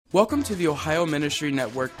Welcome to the Ohio Ministry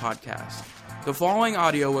Network podcast. The following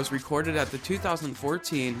audio was recorded at the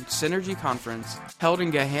 2014 Synergy Conference held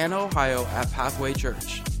in Gahanna, Ohio at Pathway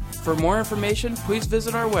Church. For more information, please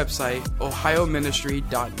visit our website,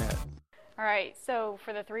 ohioministry.net. All right, so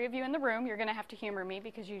for the three of you in the room, you're going to have to humor me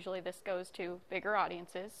because usually this goes to bigger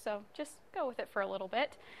audiences, so just go with it for a little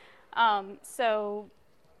bit.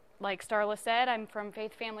 Like Starla said, I'm from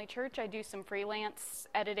Faith Family Church. I do some freelance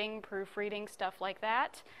editing, proofreading, stuff like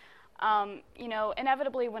that.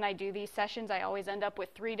 Inevitably when I do these sessions, I always end up with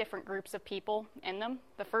three different groups of people in them.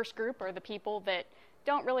 The first group are the people that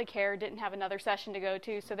don't really care, didn't have another session to go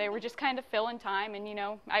to, so they were just kind of filling time, and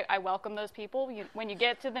I welcome those people. When you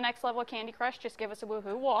get to the next level of Candy Crush, just give us a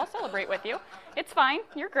woohoo. We'll all celebrate with you. It's fine.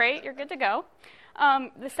 You're great. You're good to go.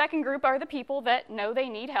 The second group are the people that know they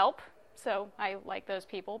need help. So I like those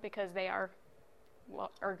people because they are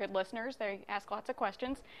good listeners. They ask lots of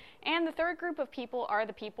questions. And the third group of people are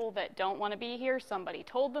the people that don't want to be here. Somebody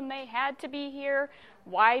told them they had to be here.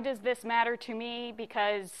 Why does this matter to me?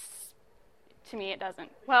 Because to me it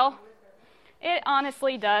doesn't. Well, it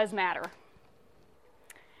honestly does matter.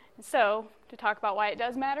 So to talk about why it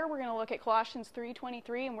does matter, we're going to look at Colossians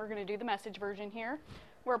 3:23, and we're going to do the Message version here,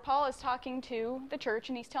 where Paul is talking to the church,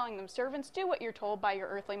 and he's telling them, servants, do what you're told by your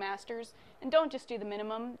earthly masters, and don't just do the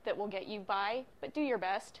minimum that will get you by, but do your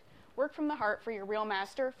best. Work from the heart for your real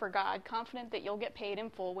master, for God, confident that you'll get paid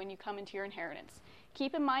in full when you come into your inheritance.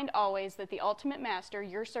 Keep in mind always that the ultimate master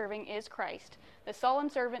you're serving is Christ. The sullen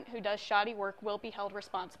servant who does shoddy work will be held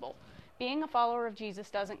responsible. Being a follower of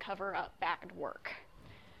Jesus doesn't cover up bad work.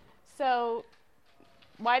 So,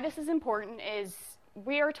 why this is important is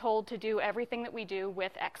we are told to do everything that we do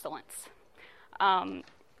with excellence.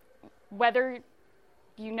 Whether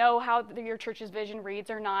you know how your church's vision reads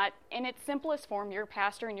or not, in its simplest form, your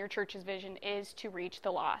pastor and your church's vision is to reach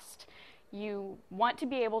the lost. You want to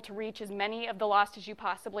be able to reach as many of the lost as you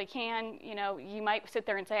possibly can. You might sit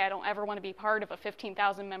there and say, I don't ever want to be part of a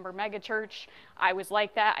 15,000 member megachurch. I was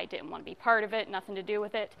like that. I didn't want to be part of it, nothing to do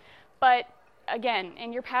with it. But again,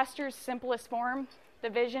 in your pastor's simplest form, the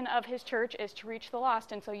vision of his church is to reach the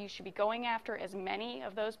lost, and so you should be going after as many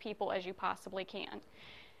of those people as you possibly can.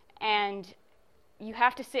 And you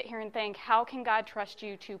have to sit here and think, how can God trust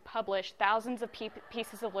you to publish thousands of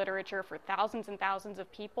pieces of literature for thousands and thousands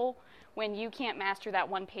of people when you can't master that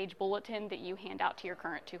one-page bulletin that you hand out to your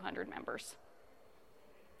current 200 members?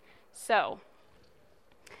 So,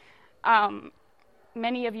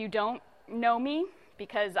 many of you don't know me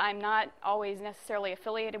because I'm not always necessarily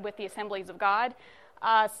affiliated with the Assemblies of God.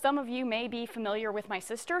 Some of you may be familiar with my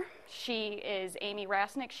sister. She is Amy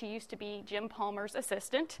Rasnick. She used to be Jim Palmer's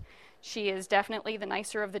assistant. She is definitely the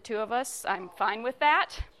nicer of the two of us. I'm fine with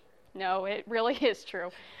that. No, it really is true.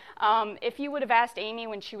 If you would have asked Amy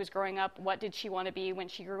when she was growing up, what did she want to be when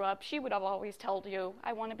she grew up, she would have always told you,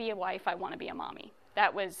 I want to be a wife, I want to be a mommy.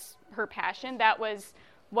 That was her passion. That was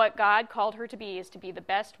what God called her to be, is to be the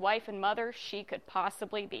best wife and mother she could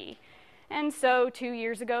possibly be. And so 2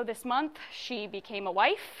 years ago this month, she became a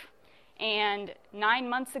wife, and 9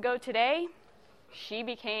 months ago today, she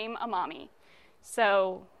became a mommy.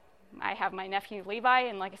 So I have my nephew Levi,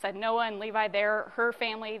 and like I said, Noah and Levi, they're her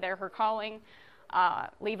family, they're her calling.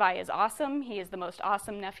 Levi is awesome. He is the most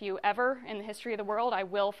awesome nephew ever in the history of the world. I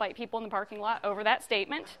will fight people in the parking lot over that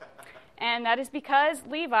statement. And that is because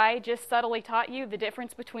Levi just subtly taught you the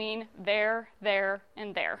difference between there,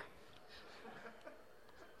 and there.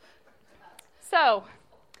 So,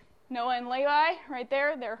 Noah and Levi, right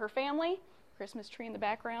there, they're her family. Christmas tree in the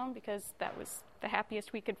background because that was the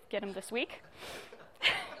happiest we could get them this week.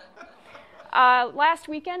 Last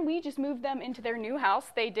weekend, we just moved them into their new house.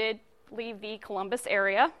 They did leave the Columbus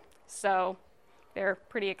area, so they're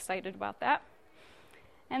pretty excited about that.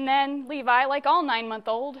 And then Levi, like all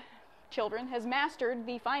 9-month-old children, has mastered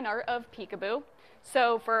the fine art of peekaboo.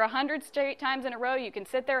 So for 100 straight times in a row, you can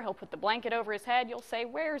sit there, he'll put the blanket over his head, you'll say,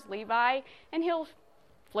 where's Levi? And he'll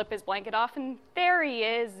flip his blanket off, and there he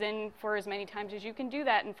is. And for as many times as you can do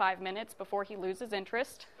that in 5 minutes before he loses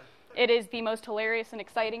interest. It is the most hilarious and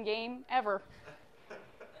exciting game ever.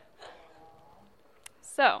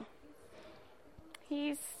 So,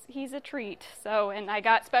 he's a treat. So, and I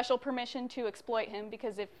got special permission to exploit him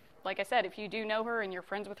because like I said, if you do know her and you're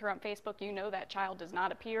friends with her on Facebook, you know that child does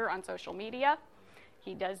not appear on social media.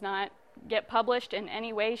 He does not get published in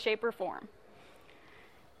any way, shape, or form.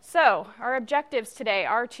 So, our objectives today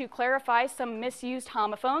are to clarify some misused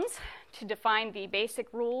homophones, to define the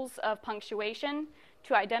basic rules of punctuation,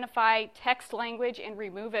 to identify text language and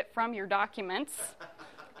remove it from your documents,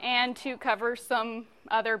 and to cover some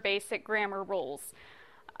other basic grammar rules.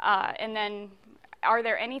 And then Are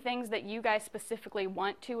there any things that you guys specifically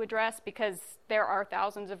want to address? Because there are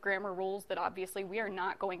thousands of grammar rules that obviously we are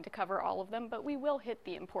not going to cover all of them, but we will hit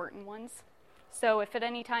the important ones. So if at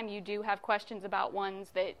any time you do have questions about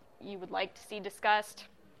ones that you would like to see discussed,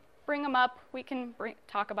 bring them up. We can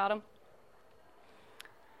talk about them.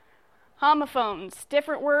 Homophones,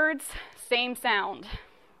 different words, same sound.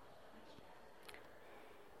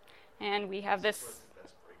 And we have this.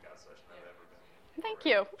 Thank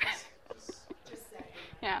you.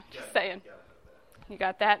 Yeah, just saying. You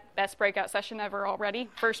got that? Best breakout session ever already.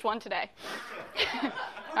 First one today.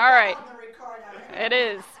 All right. It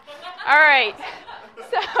is. All right.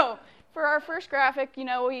 So for our first graphic,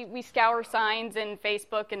 we scour signs in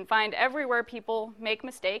Facebook and find everywhere people make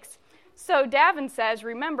mistakes. So Davin says,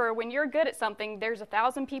 remember, when you're good at something, there's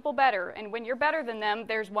 1,000 people better. And when you're better than them,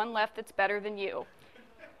 there's one left that's better than you.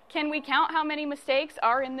 Can we count how many mistakes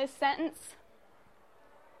are in this sentence?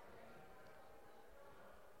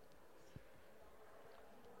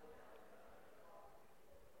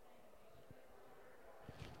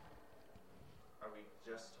 Are we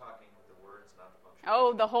just talking the words, not the function?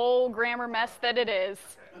 Oh, the whole grammar mess that it is.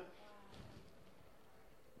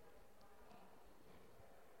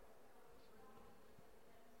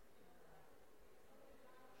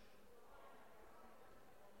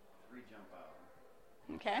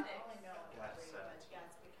 Okay. Okay. Got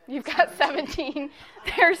 17. You've got 17.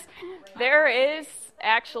 There is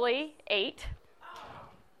actually 8.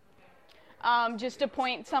 Just to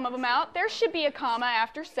point some of them out, there should be a comma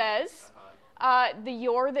after says. The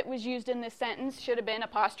your that was used in this sentence should have been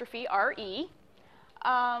apostrophe re.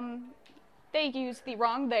 They used the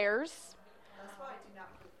wrong theirs. That's why I do not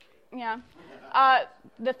put 3. Yeah.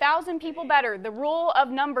 The 1,000 people better. The rule of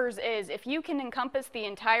numbers is if you can encompass the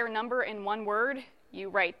entire number in one word, you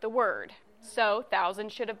write the word. So 1,000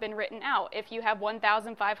 should have been written out. If you have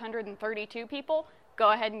 1,532 people,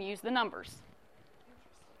 go ahead and use the numbers.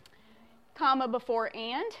 Comma before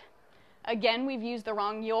and. Again, we've used the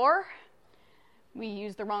wrong your. We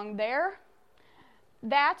used the wrong there.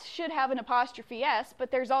 That should have an apostrophe s,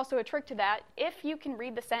 but there's also a trick to that. If you can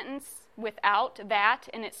read the sentence without that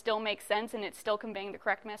and it still makes sense and it's still conveying the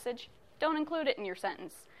correct message, don't include it in your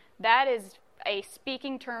sentence. That is a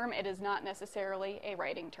speaking term. It is not necessarily a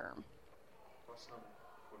writing term. What's some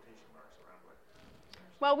quotation marks around what?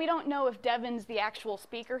 Well, we don't know if Devin's the actual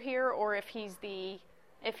speaker here or if he's,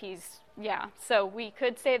 So we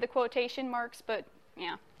could say the quotation marks, but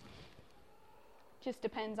yeah. Just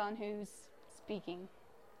depends on who's speaking.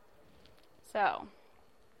 So,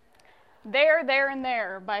 there, and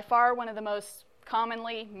there, by far one of the most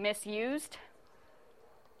commonly misused.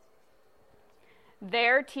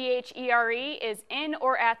 There, T-H-E-R-E, is in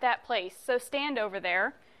or at that place. So stand over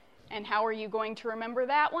there. And how are you going to remember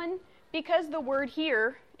that one? Because the word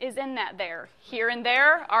here is in that there. Here and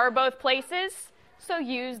there are both places. So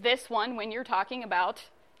use this one when you're talking about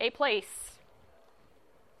a place.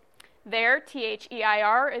 There,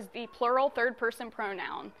 T-H-E-I-R, is the plural third-person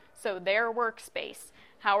pronoun. So their workspace.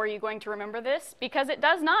 How are you going to remember this? Because it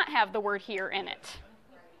does not have the word here in it.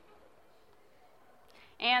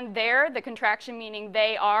 And there, the contraction meaning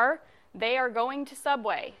they are going to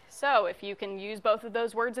Subway. So if you can use both of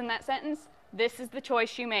those words in that sentence, this is the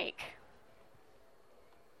choice you make.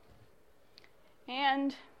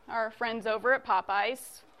 And our friends over at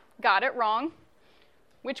Popeyes got it wrong.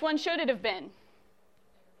 Which one should it have been?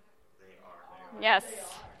 They are. Yes.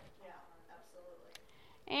 Yeah,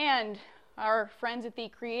 absolutely. And our friends at the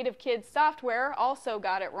Creative Kids Software also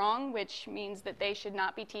got it wrong, which means that they should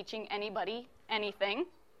not be teaching anybody anything.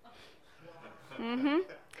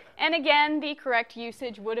 And again, the correct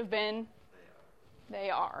usage would have been they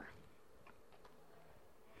are.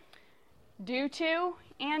 Due to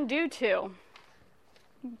and due to.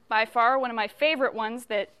 By far one of my favorite ones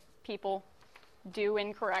that people do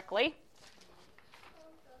incorrectly.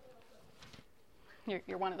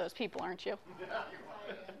 You're one of those people, aren't you?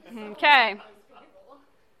 Okay.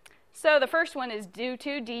 So the first one is due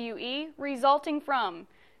to, D-U-E, resulting from,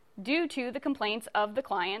 due to the complaints of the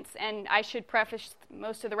clients. And I should preface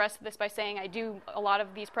most of the rest of this by saying I do a lot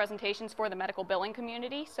of these presentations for the medical billing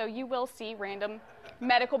community. So you will see random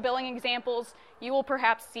medical billing examples. You will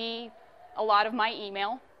perhaps see a lot of my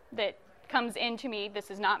email that comes into me. This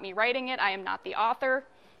is not me writing it. I am not the author.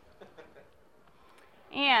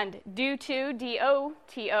 And due to,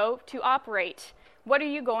 D-O-T-O, to operate. What are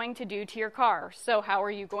you going to do to your car? So how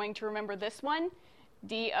are you going to remember this one?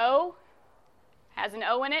 D-O has an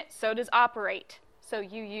O in it, so does operate. So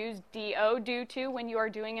you use D-O, due to, when you are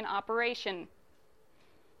doing an operation.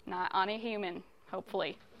 Not on a human,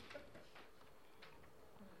 hopefully.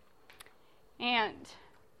 And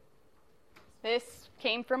This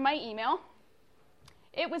came from my email.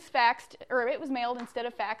 It was faxed, or it was mailed instead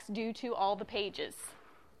of faxed due to all the pages.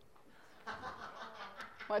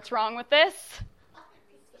 What's wrong with this?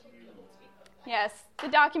 Yes, the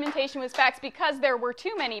documentation was faxed because there were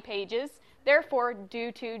too many pages, therefore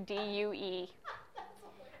due to DUE.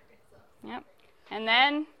 Yep. And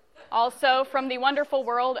then also from the wonderful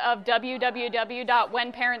world of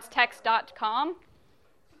www.whenparentstext.com.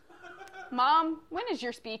 Mom, when is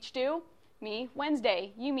your speech due? Me,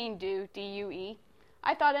 Wednesday. You mean due, D-U-E.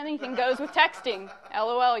 I thought anything goes with texting.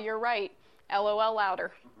 LOL, you're right. LOL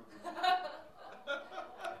louder.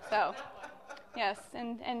 So, yes,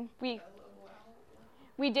 and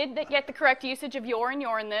we did get the correct usage of your and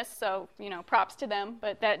your in this, so, props to them,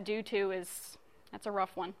 but that due to that's a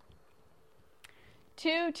rough one.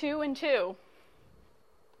 2, 2, and 2.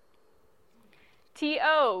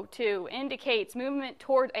 T-O, 2, indicates movement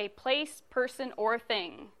toward a place, person, or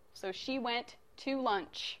thing. So she went to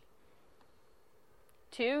lunch.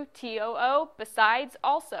 2, T-O-O, besides,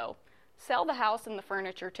 also. Sell the house and the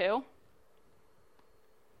furniture too.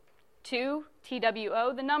 2,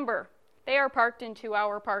 T-W-O, the number. They are parked in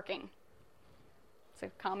 2-hour parking. It's a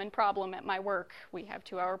common problem at my work. We have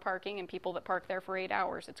 2-hour parking and people that park there for 8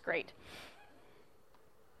 hours. It's great.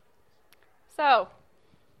 So,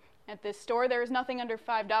 at this store, there is nothing under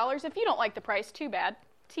 $5. If you don't like the price, too bad.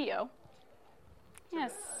 T-O.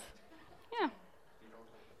 Yes. Yeah.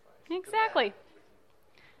 Exactly.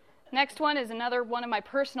 Next one is another one of my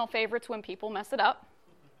personal favorites when people mess it up.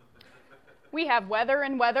 We have weather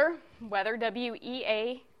and weather. Weather,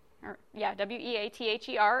 W-E-A-T-H-E-R,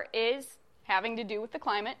 is having to do with the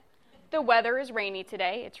climate. The weather is rainy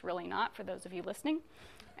today. It's really not, for those of you listening.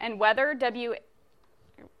 And weather, W-H-E-T-H-E-R,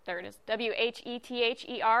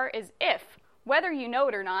 is if. Whether you know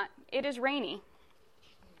it or not, it is rainy.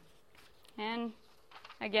 And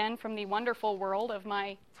again, from the wonderful world of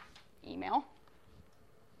my email,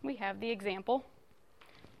 we have the example.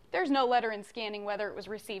 There's no letter in scanning whether it was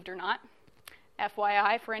received or not.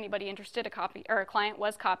 FYI, for anybody interested, a client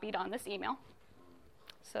was copied on this email.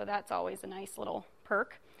 So that's always a nice little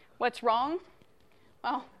perk. What's wrong?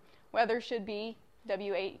 Well, weather should be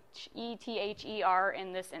W-H-E-T-H-E-R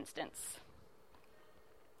in this instance.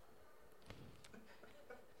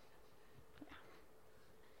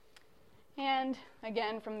 And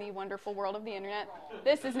again, from the wonderful world of the internet,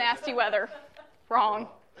 this is nasty weather. Wrong.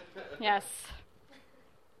 Yes.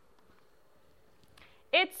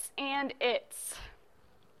 It's and it's.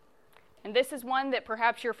 And this is one that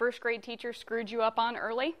perhaps your first grade teacher screwed you up on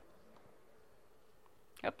early.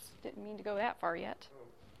 Oops, didn't mean to go that far yet.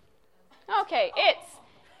 Okay, it's.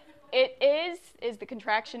 It is the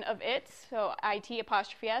contraction of it's, so it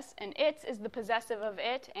apostrophe s, and it's is the possessive of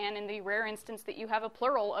it, and in the rare instance that you have a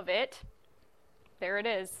plural of it, there it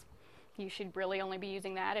is. You should really only be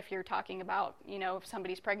using that if you're talking about, if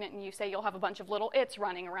somebody's pregnant and you say you'll have a bunch of little it's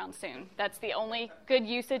running around soon. That's the only good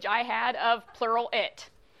usage I had of plural it.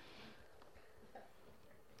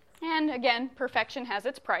 And again, perfection has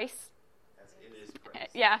its price. It is price.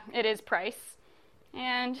 Yeah, it is price.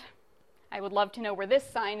 And I would love to know where this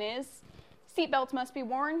sign is. Seatbelts must be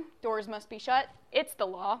worn, doors must be shut. It's the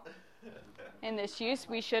law. In this use,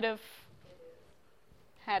 we should have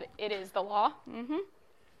had it is the law. Mm-hmm.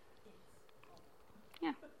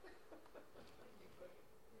 Yeah.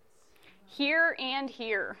 Here and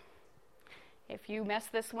here. If you mess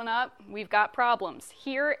this one up, we've got problems.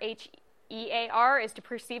 Here, H-E-A-R, is to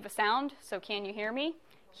perceive a sound, so can you hear me?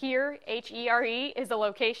 Here, H-E-R-E, is a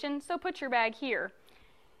location, so put your bag here.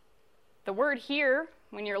 The word here,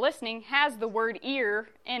 when you're listening, has the word ear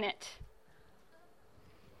in it.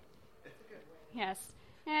 Yes.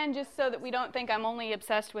 And just so that we don't think I'm only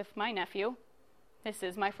obsessed with my nephew, this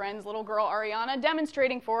is my friend's little girl, Ariana,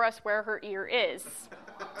 demonstrating for us where her ear is,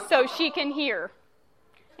 so she can hear.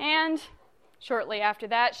 And shortly after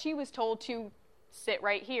that, she was told to sit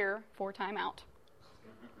right here for timeout.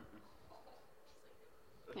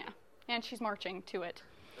 Yeah, and she's marching to it.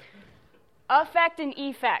 Affect and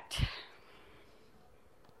effect.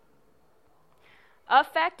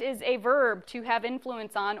 Affect is a verb to have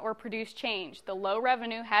influence on or produce change. The low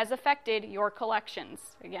revenue has affected your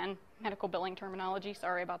collections. Again, medical billing terminology,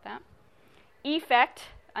 sorry about that. Effect,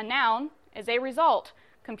 a noun, is a result.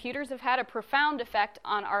 Computers have had a profound effect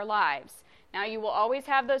on our lives. Now, you will always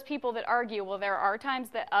have those people that argue, well, there are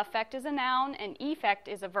times that affect is a noun and effect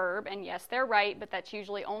is a verb, and yes, they're right, but that's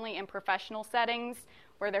usually only in professional settings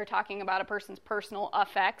where they're talking about a person's personal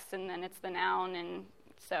effects, and then it's the noun, and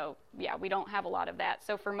so, yeah, we don't have a lot of that.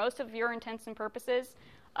 So for most of your intents and purposes,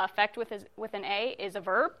 affect with an A is a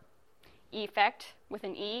verb. Effect with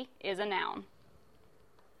an E is a noun.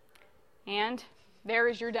 And there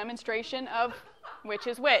is your demonstration of which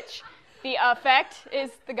is which. The affect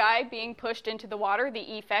is the guy being pushed into the water.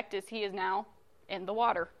 The effect is he is now in the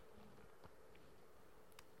water.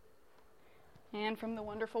 And from the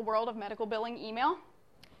wonderful world of medical billing email,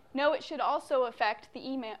 no, it should also affect the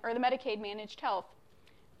email or the Medicaid managed health.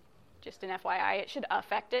 Just an FYI, it should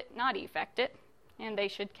affect it, not effect it. And they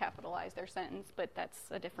should capitalize their sentence, but that's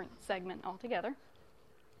a different segment altogether.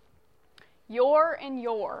 Your and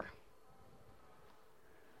your.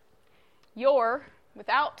 Your,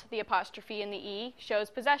 without the apostrophe and the E, shows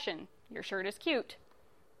possession. Your shirt is cute.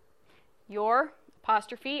 Your,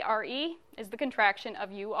 apostrophe, R-E, is the contraction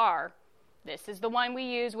of you are. This is the one we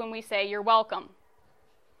use when we say you're welcome.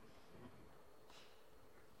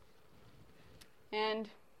 And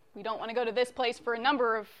we don't want to go to this place for a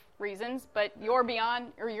number of reasons, but you're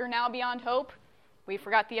now beyond hope. We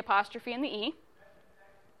forgot the apostrophe and the E.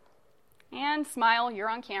 And smile, you're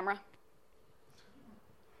on camera.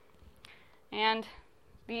 And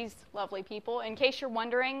these lovely people, in case you're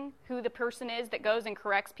wondering who the person is that goes and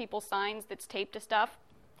corrects people's signs that's taped to stuff,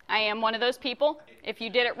 I am one of those people. If you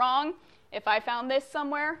did it wrong, if I found this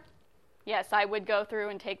somewhere, yes, I would go through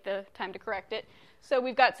and take the time to correct it. So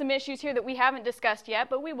we've got some issues here that we haven't discussed yet,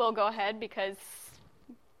 but we will go ahead because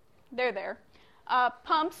they're there.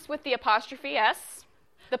 Pumps with the apostrophe S.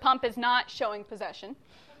 The pump is not showing possession.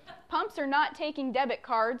 Pumps are not taking debit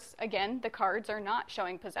cards. Again, the cards are not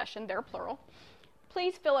showing possession. They're plural.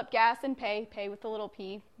 Please fill up gas and pay. Pay with the little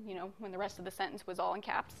p, when the rest of the sentence was all in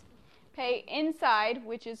caps. Pay inside,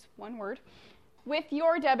 which is one word. With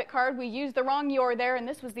your debit card, we used the wrong your there, and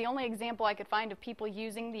this was the only example I could find of people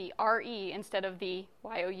using the RE instead of the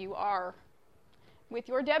YOUR. With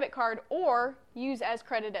your debit card, or use as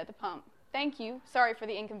credit at the pump. Thank you. Sorry for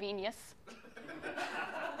the inconvenience.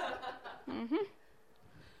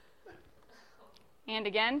 And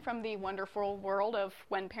again, from the wonderful world of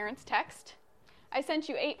when parents text, I sent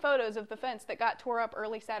you 8 photos of the fence that got tore up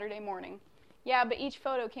early Saturday morning. Yeah, but each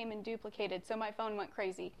photo came in duplicated, so my phone went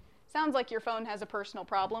crazy. Sounds like your phone has a personal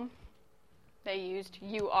problem. They used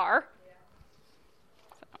you are.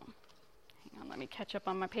 So, hang on, let me catch up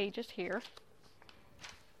on my pages here.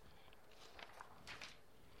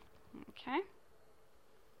 Okay.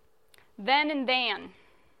 Then and than.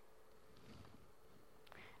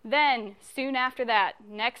 Then, soon after that,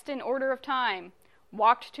 next in order of time,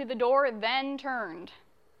 walked to the door, then turned.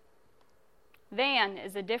 Than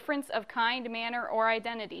is a difference of kind, manner, or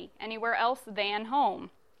identity. Anywhere else than home.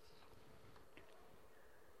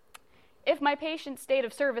 If my patient's date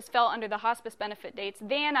of service fell under the hospice benefit dates,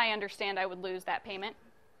 then I understand I would lose that payment.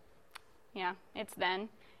 Yeah, it's then.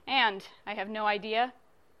 And I have no idea,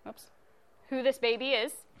 who this baby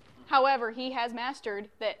is. However, he has mastered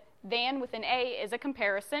that than with an A is a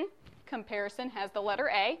comparison. Comparison has the letter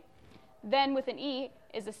A. Then with an E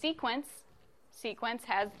is a sequence. Sequence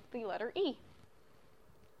has the letter E.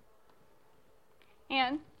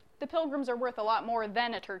 And the pilgrims are worth a lot more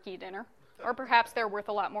than a turkey dinner. Or perhaps they're worth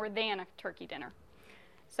a lot more than a turkey dinner.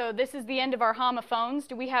 So this is the end of our homophones.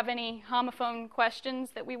 Do we have any homophone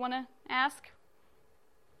questions that we want to ask?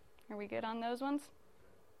 Are we good on those ones?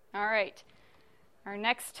 All right. Our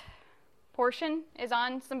next portion is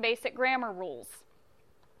on some basic grammar rules.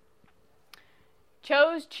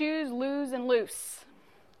 Chose, choose, lose, and loose.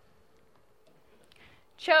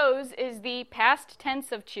 Chose is the past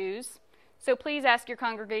tense of choose. So please ask your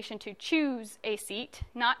congregation to choose a seat,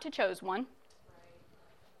 not to chose one.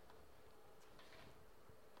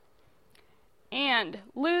 And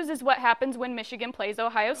lose is what happens when Michigan plays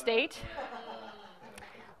Ohio State.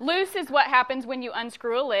 Loose is what happens when you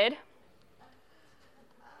unscrew a lid.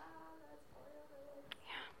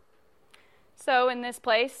 So in this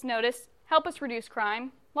place, notice, help us reduce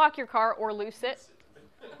crime, lock your car or loose it.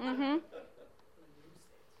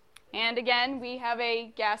 And again, we have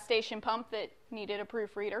a gas station pump that needed a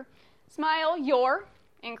proofreader. Smile, your,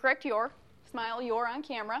 incorrect your. Smile, your on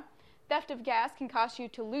camera. Theft of gas can cost you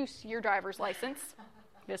to lose your driver's license.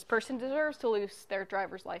 This person deserves to lose their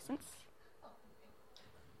driver's license.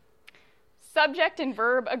 Subject and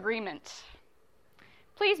verb agreement.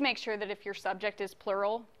 Please make sure that if your subject is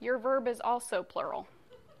plural, your verb is also plural.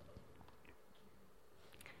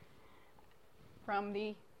 From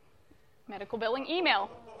the medical billing email.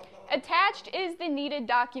 Attached is the needed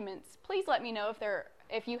documents. Please let me know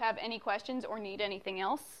if you have any questions or need anything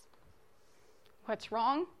else. What's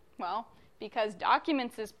wrong? Well, because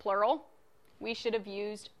documents is plural, we should have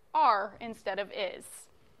used are instead of is.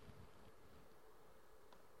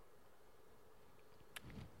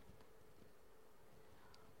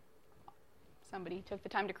 Somebody took the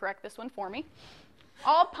time to correct this one for me.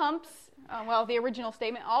 All pumps, the original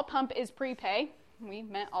statement, all pump is prepay. We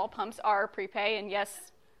meant all pumps are prepay, and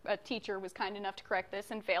yes, a teacher was kind enough to correct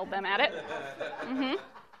this and failed them at it. Mm-hmm.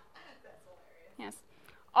 Yes.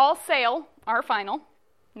 All sale are final.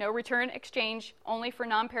 No return exchange, only for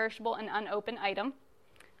non-perishable and unopened item.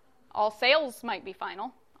 All sales might be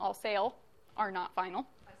final. All sale are not final.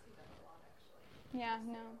 I see that a lot, actually. Yeah,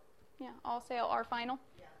 no. Yeah, all sale are final.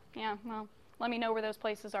 Yeah, well, let me know where those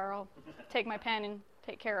places are. I'll take my pen and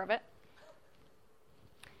take care of it.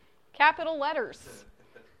 Capital letters.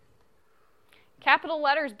 Capital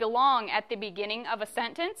letters belong at the beginning of a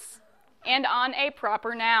sentence and on a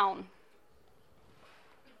proper noun.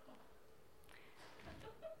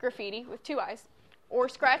 Graffiti with 2 eyes, or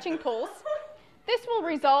scratching pulls. This will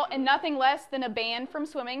result in nothing less than a ban from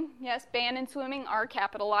swimming. Yes, ban and swimming are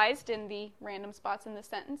capitalized in the random spots in the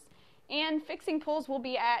sentence. And fixing pulls will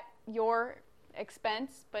be at your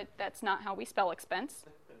expense, but that's not how we spell expense.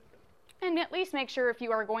 And at least make sure if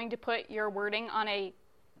you are going to put your wording on a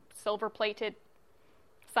silver-plated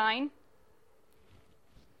sign,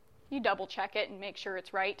 you double check it and make sure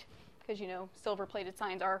it's right, because you know silver-plated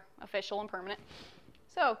signs are official and permanent.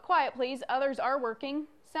 So, quiet please, others are working.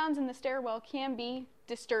 Sounds in the stairwell can be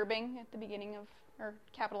disturbing at the beginning of, or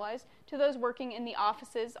capitalized, to those working in the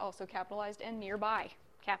offices, also capitalized, and nearby,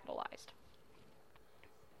 capitalized.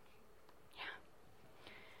 Yeah.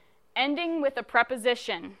 Ending with a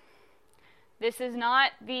preposition. This is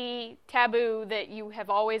not the taboo that you have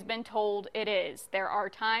always been told it is. There are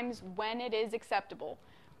times when it is acceptable.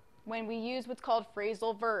 When we use what's called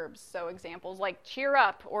phrasal verbs, so examples like cheer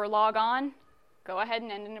up or log on, go ahead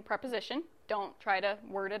and end in a preposition. Don't try to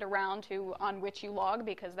word it around to on which you log,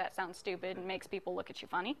 because that sounds stupid and makes people look at you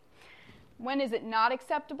funny. When is it not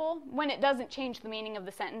acceptable? When it doesn't change the meaning of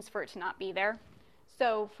the sentence for it to not be there.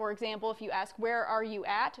 So, for example, if you ask, where are you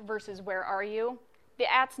at versus where are you,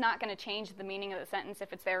 the at's not going to change the meaning of the sentence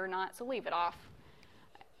if it's there or not, so leave it off.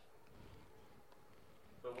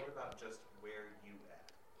 But what about just where you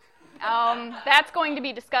at? That's going to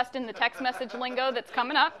be discussed in the text message lingo that's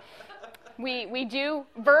coming up. We do,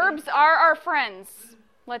 verbs are our friends.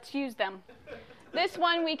 Let's use them. This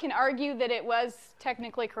one we can argue that it was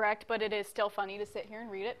technically correct, but it is still funny to sit here and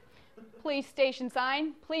read it. Police station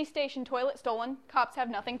sign, police station toilet stolen, cops have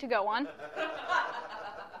nothing to go on.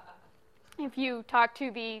 If you talk to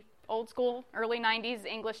the old school, early 90s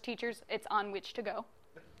English teachers, it's on which to go.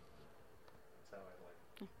 That's how I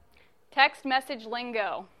like it. Text message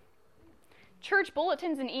lingo. Church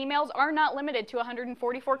bulletins and emails are not limited to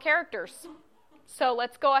 144 characters. So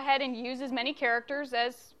let's go ahead and use as many characters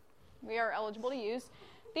as we are eligible to use.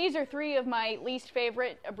 These are 3 of my least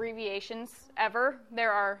favorite abbreviations ever.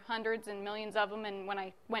 There are hundreds and millions of them, and when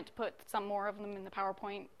I went to put some more of them in the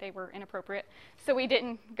PowerPoint, they were inappropriate, so we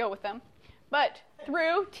didn't go with them. But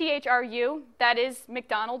through, THRU, that is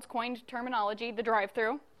McDonald's coined terminology, the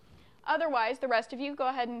drive-through. Otherwise, the rest of you, go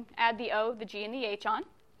ahead and add the O, the G, and the H on.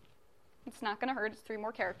 It's not going to hurt. It's 3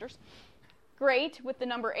 more characters. Great, with the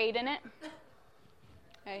number 8 in it.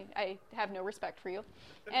 I have no respect for you.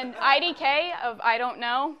 And IDK of I don't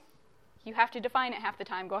know, you have to define it half the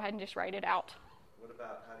time. Go ahead and just write it out. What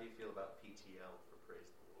about, how do you feel about PTL for praise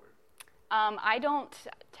the Lord? I don't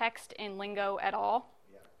text in lingo at all.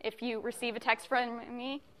 Yeah. If you receive a text from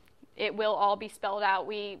me, it will all be spelled out.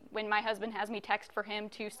 When my husband has me text for him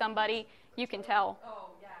to somebody, you can tell.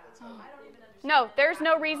 Oh, yeah. I don't even understand. No, there's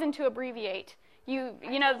no reason to abbreviate. You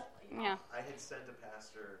know, yeah. I had sent a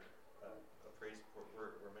pastor a praise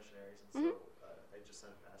report. We're missionaries, and so I just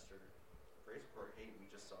sent a pastor a praise report. Hey, we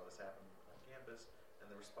just saw this happen on campus, and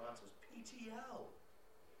the response was PTL.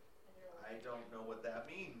 I don't know what that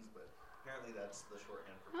means, but apparently that's the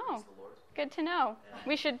shorthand for praise the Lord. Good to know.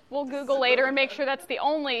 We'll Google later and make sure that's the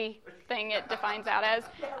only thing it defines out as.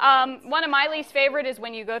 One of my least favorite is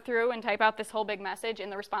when you go through and type out this whole big message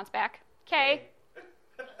and the response back, K.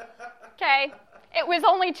 K. It was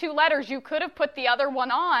only 2 letters. You could have put the other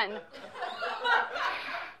one on.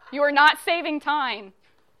 You are not saving time.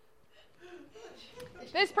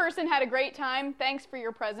 This person had a great time. Thanks for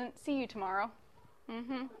your present. See you tomorrow.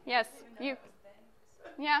 Yes. You.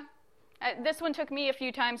 Yeah. This one took me a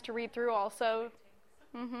few times to read through also.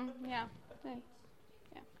 Yeah.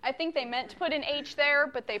 I think they meant to put an H there,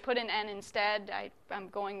 but they put an N instead. I'm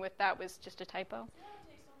going with that was just a typo.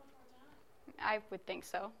 I would think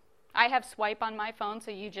so. I have swipe on my phone,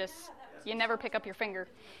 so you never pick up your finger.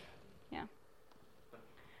 Yeah.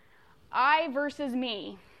 I versus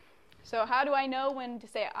me. So how do I know when to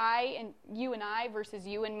say I and you and I versus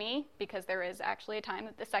you and me? Because there is actually a time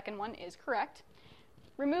that the second one is correct.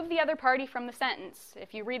 remove the other party from the sentence.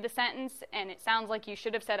 If you read the sentence and it sounds like you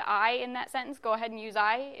should have said I in that sentence, go ahead and use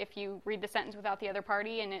I. If you read the sentence without the other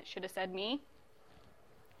party and it should have said me.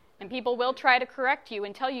 And people will try to correct you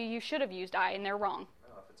and tell you you should have used I, and they're wrong.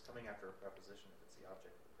 No, if it's coming after a preposition, if it's the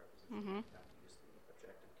object of the preposition, you have to use the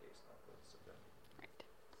objective case, not the subjective. Right.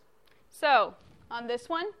 So, on this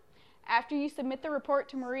one, after you submit the report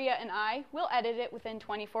to Maria and I, we'll edit it within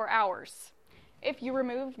 24 hours. If you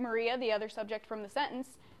remove Maria, the other subject, from the sentence,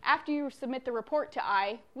 after you submit the report to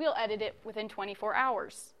I, we'll edit it within 24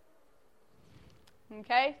 hours.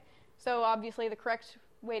 Okay? So obviously the correct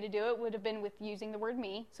way to do it would have been with using the word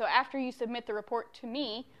me. So after you submit the report to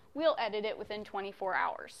me, we'll edit it within 24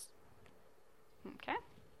 hours. Okay?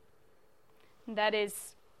 That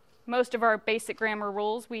is most of our basic grammar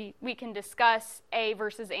rules. We can discuss a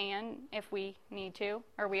versus an if we need to.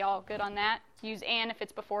 Are we all good on that? Use an if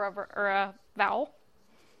it's before a vowel.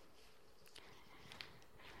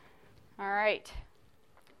 All right.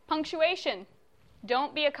 Punctuation.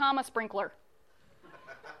 Don't be a comma sprinkler.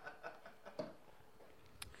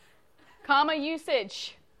 Comma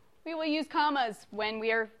usage. We will use commas when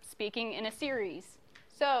we are speaking in a series.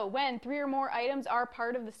 So when 3 or more items are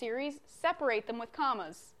part of the series, separate them with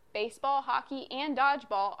commas. Baseball, hockey, and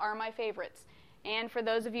dodgeball are my favorites. And for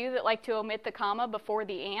those of you that like to omit the comma before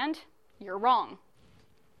the and, you're wrong.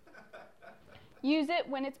 Use it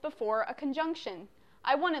when it's before a conjunction.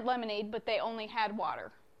 I wanted lemonade, but they only had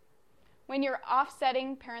water. When you're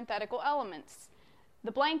offsetting parenthetical elements,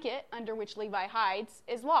 the blanket under which Levi hides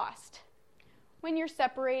is lost. When you're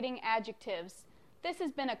separating adjectives, this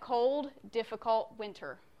has been a cold, difficult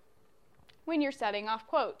winter. When you're setting off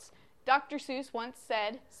quotes, Dr. Seuss once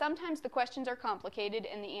said, sometimes the questions are complicated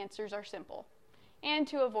and the answers are simple. And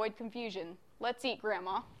to avoid confusion, let's eat,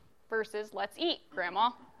 Grandma, versus let's eat, Grandma.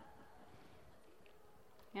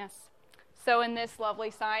 Yes. So in this lovely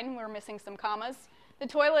sign, we're missing some commas. The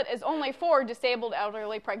toilet is only for disabled,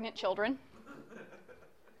 elderly, pregnant children.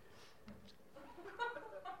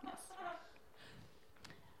 Yes.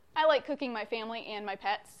 I like cooking my family and my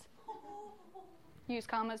pets. Use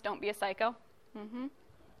commas, don't be a psycho.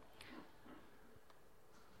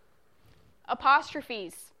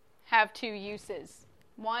 Apostrophes have 2 uses.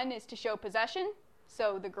 One is to show possession,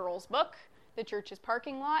 so the girl's book, the church's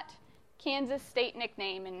parking lot, Kansas state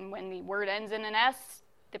nickname, and when the word ends in an S,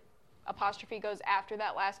 the apostrophe goes after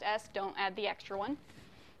that last S. Don't add the extra one.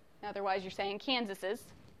 Otherwise, you're saying Kansas's.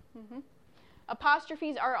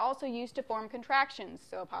 Apostrophes are also used to form contractions.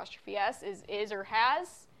 So apostrophe S is or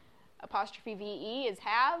has. Apostrophe VE is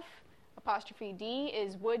have. Apostrophe D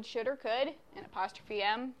is would, should, or could. And apostrophe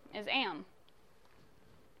M is am.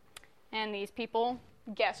 And these people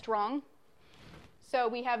guessed wrong. So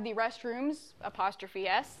we have the restrooms, apostrophe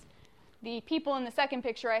S. The people in the second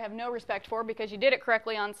picture I have no respect for because you did it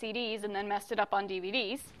correctly on CDs and then messed it up on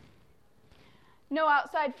DVDs. No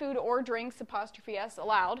outside food or drinks, apostrophe S,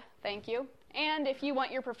 allowed. Thank you. And if you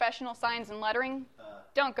want your professional signs and lettering,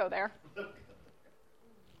 don't go there.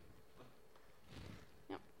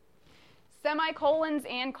 Yep. Semicolons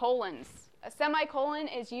and colons. A semicolon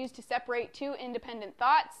is used to separate 2 independent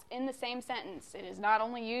thoughts in the same sentence. It is not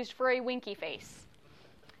only used for a winky face.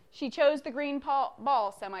 She chose the green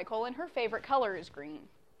ball, semicolon. Her favorite color is green.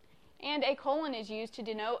 And a colon is used to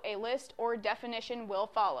denote a list or definition will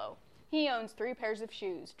follow. He owns 3 pairs of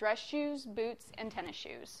shoes, dress shoes, boots, and tennis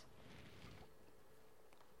shoes.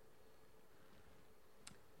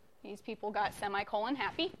 These people got semicolon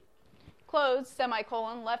happy. Clothes,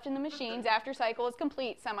 semicolon, left in the machines after cycle is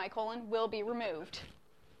complete, semicolon, will be removed.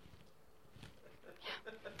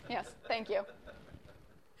 Yes, thank you.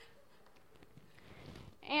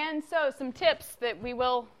 And so some tips that we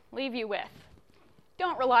will leave you with.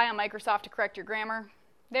 Don't rely on Microsoft to correct your grammar.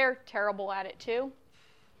 They're terrible at it too.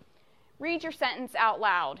 Read your sentence out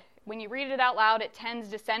loud. When you read it out loud, it tends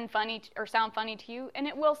to sound funny to you, and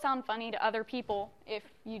it will sound funny to other people if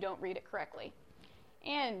you don't read it correctly.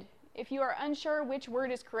 And if you are unsure which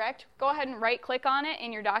word is correct, go ahead and right-click on it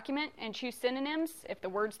in your document and choose synonyms. If the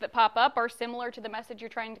words that pop up are similar to the message you're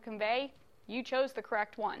trying to convey, you chose the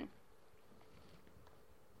correct one.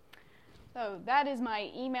 So that is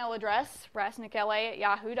my email address,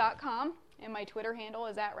 rasnickla@yahoo.com, and my Twitter handle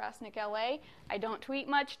is @rasnickla. I don't tweet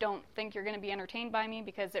much. Don't think you're going to be entertained by me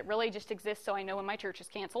because it really just exists so I know when my church is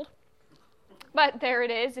canceled. But there it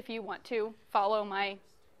is if you want to follow my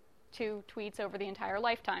 2 tweets over the entire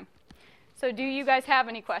lifetime. So do you guys have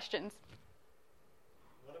any questions?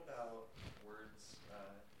 What about words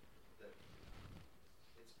that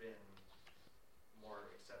it's been more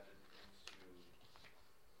accepted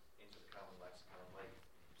into the common lexicon, like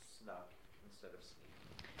snuck instead of sneak?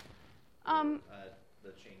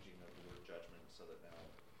 the changing of the word judgment so that now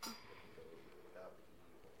it can go without the E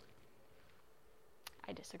word.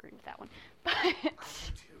 I disagree with that one. But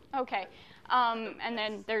okay. And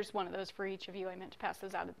then there's one of those for each of you. I meant to pass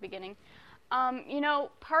those out at the beginning.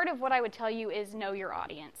 Part of what I would tell you is know your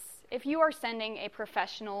audience. If you are sending a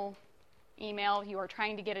professional email, you are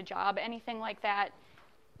trying to get a job, anything like that,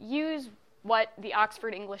 use what the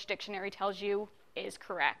Oxford English Dictionary tells you is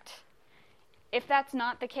correct. If that's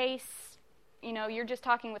not the case, you're just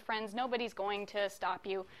talking with friends, nobody's going to stop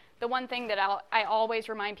you. The one thing that I always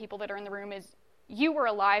remind people that are in the room is you were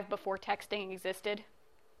alive before texting existed.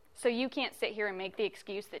 So you can't sit here and make the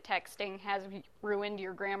excuse that texting has ruined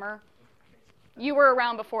your grammar. You were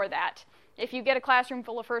around before that. If you get a classroom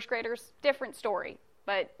full of first graders, different story.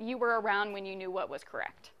 But you were around when you knew what was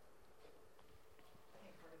correct. I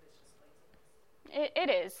think part of it's just laziness. It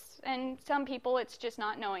is. And some people, it's just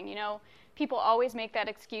not knowing. People always make that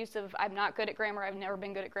excuse of, I'm not good at grammar, I've never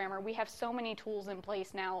been good at grammar. We have so many tools in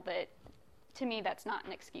place now that, to me, that's not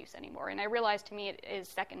an excuse anymore. And I realize, to me, it is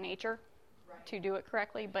second nature to do it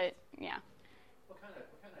correctly, but, yeah. What kind of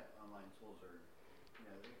online tools are,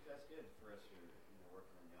 that's good for us who are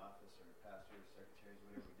working in the office or pastors, secretaries,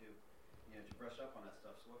 whatever we do, to brush up on that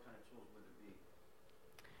stuff. So what kind of tools would there be?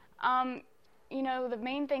 The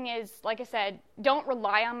main thing is, like I said, don't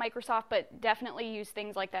rely on Microsoft, but definitely use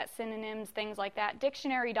things like that, synonyms, things like that.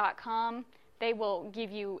 Dictionary.com, they will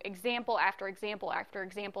give you example after example after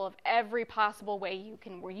example of every possible way you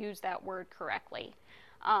can use that word correctly.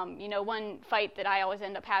 One fight that I always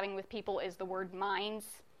end up having with people is the word minds,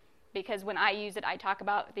 because when I use it, I talk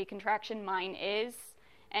about the contraction mine is,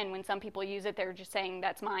 and when some people use it, they're just saying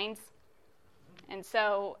that's minds. And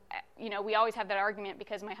so, we always have that argument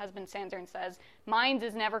because my husband stands there and says, minds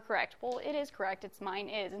is never correct. Well, it is correct. It's mine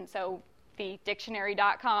is. And so the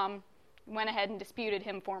dictionary.com went ahead and disputed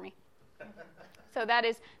him for me. So that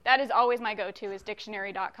is always my go-to is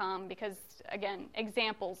dictionary.com because, again,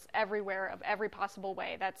 examples everywhere of every possible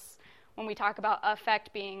way. That's when we talk about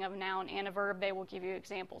affect being a noun and a verb, they will give you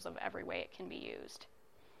examples of every way it can be used.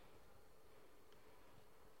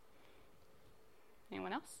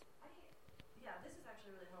 Anyone else? Yeah, this has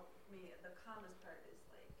actually really helped me. The commas part is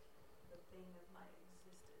like the bane of my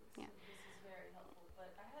existence. Yeah. So this is very helpful.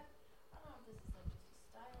 But I don't know if this is like just a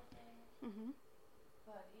style thing, Mm-hmm.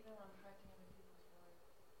 but even when I'm correcting other people's work,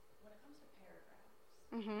 when it comes to paragraphs,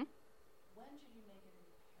 Mm-hmm. when should you make it a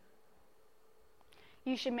new paragraph?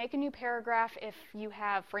 You should make a new paragraph if you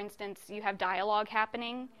have, for instance, you have dialogue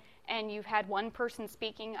happening and you've had one person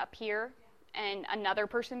speaking up here and another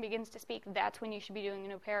person begins to speak. That's when you should be doing a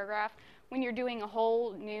new paragraph. When you're doing a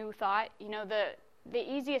whole new thought, the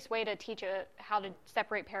easiest way to teach how to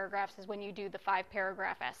separate paragraphs is when you do the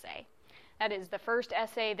 5-paragraph essay. That is the first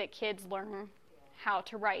essay that kids learn how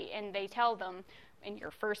to write, and they tell them in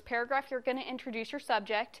your first paragraph you're going to introduce your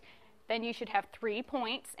subject. Then you should have 3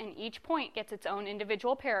 points, and each point gets its own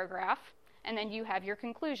individual paragraph, and then you have your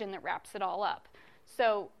conclusion that wraps it all up.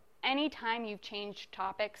 So anytime you've changed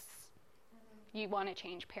topics, you want to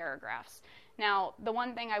change paragraphs. Now, the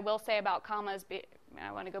one thing I will say about commas, I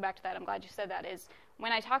want to go back to that, I'm glad you said that, is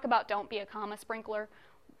when I talk about don't be a comma sprinkler,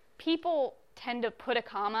 people tend to put a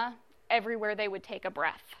comma everywhere they would take a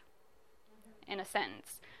breath in a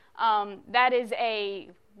sentence. That is a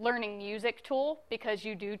learning music tool because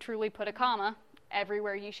you do truly put a comma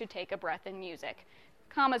everywhere you should take a breath in music.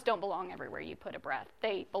 Commas don't belong everywhere you put a breath.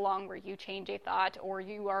 They belong where you change a thought or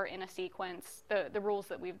you are in a sequence, the rules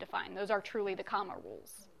that we've defined. Those are truly the comma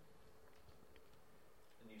rules.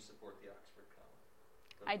 And you support the Oxford comma?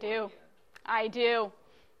 I do.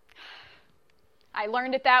 I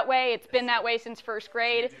learned it that way. It's been that way since first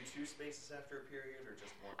grade. Do you do 2 spaces after a period or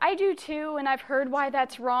just 1? I do too, and I've heard why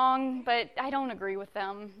that's wrong, but I don't agree with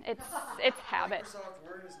them. It's habit. Microsoft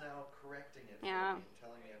Word is now correcting it for Yeah. me and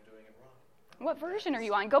telling me I'm doing it wrong. What version are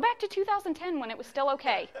you on? Go back to 2010 when it was still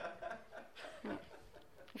okay.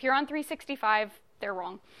 If you're on 365, they're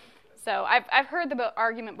wrong. So I've heard the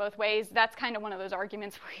argument both ways. That's kind of one of those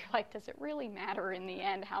arguments where you're like, does it really matter in the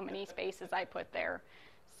end how many spaces I put there?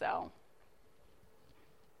 So.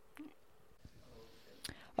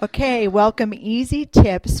 Okay, welcome Easy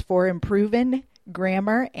Tips for Improving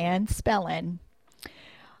Grammar and Spelling.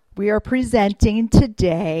 We are presenting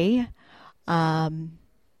today Laura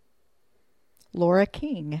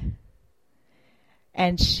King.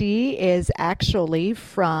 And she is actually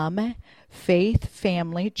from Faith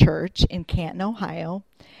Family Church in Canton, Ohio,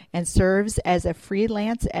 and serves as a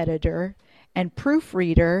freelance editor and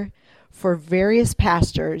proofreader for various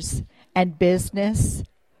pastors and business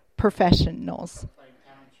professionals.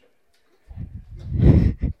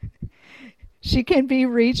 She can be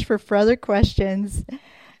reached for further questions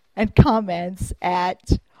and comments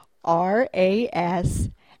at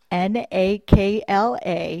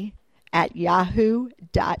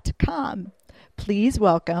rasnakla@yahoo.com. Please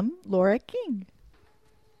welcome Laura King.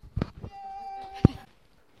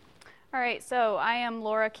 All right, so I am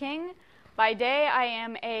Laura King. By day, I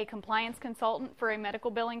am a compliance consultant for a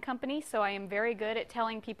medical billing company, so I am very good at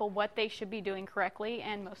telling people what they should be doing correctly,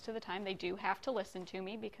 and most of the time they do have to listen to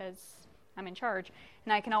me because I'm in charge.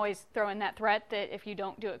 And I can always throw in that threat that if you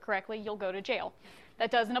don't do it correctly, you'll go to jail. That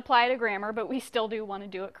doesn't apply to grammar, but we still do want to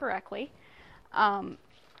do it correctly.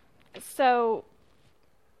 So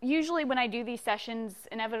usually when I do these sessions,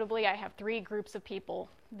 inevitably I have 3 groups of people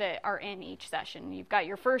that are in each session. You've got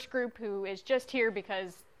your first group who is just here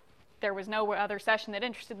because there was no other session that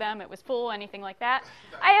interested them, it was full, anything like that.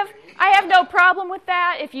 I have no problem with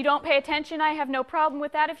that. If you don't pay attention, I have no problem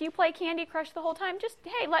with that. If you play Candy Crush the whole time, just,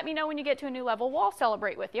 hey, let me know when you get to a new level. We'll all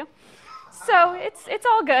celebrate with you. So it's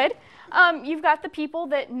all good. You've got the people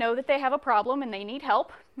that know that they have a problem and they need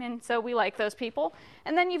help, and so we like those people.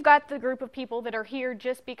 And then you've got the group of people that are here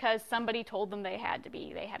just because somebody told them they had to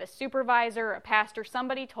be. They had a supervisor, a pastor,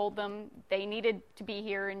 somebody told them they needed to be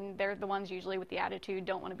here, and they're the ones usually with the attitude,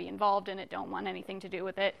 don't want to be involved in it, don't want anything to do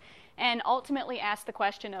with it, and ultimately ask the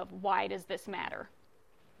question of, why does this matter?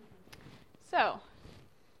 So,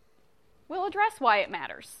 we'll address why it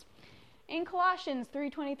matters. In Colossians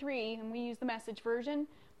 3:23, and we use the Message version,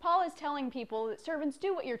 Paul is telling people that servants,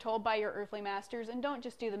 do what you're told by your earthly masters, and don't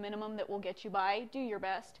just do the minimum that will get you by. Do your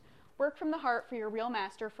best. Work from the heart for your real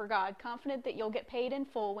master, for God, confident that you'll get paid in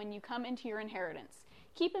full when you come into your inheritance.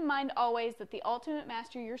 Keep in mind always that the ultimate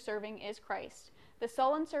master you're serving is Christ. The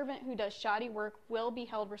sullen servant who does shoddy work will be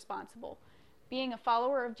held responsible. Being a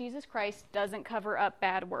follower of Jesus Christ doesn't cover up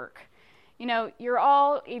bad work. You know, you're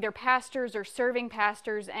all either pastors or serving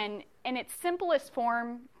pastors, and in its simplest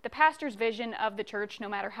form, the pastor's vision of the church, no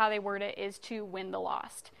matter how they word it, is to win the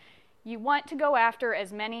lost. You want to go after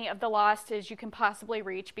as many of the lost as you can possibly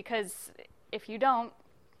reach, because if you don't,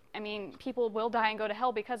 I mean, people will die and go to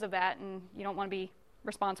hell because of that, and you don't want to be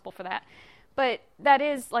responsible for that. But that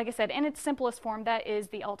is, like I said, in its simplest form, that is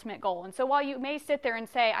the ultimate goal. And so while you may sit there and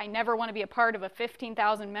say, I never want to be a part of a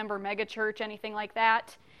 15,000 member megachurch, anything like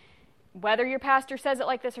that, whether your pastor says it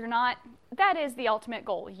like this or not, that is the ultimate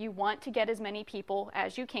goal. You want to get as many people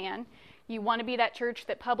as you can. You want to be that church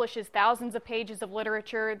that publishes thousands of pages of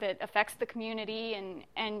literature that affects the community,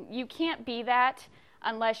 and you can't be that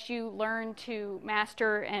unless you learn to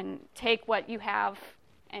master and take what you have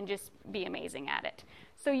and just be amazing at it.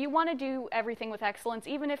 So you want to do everything with excellence,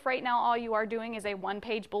 even if right now all you are doing is a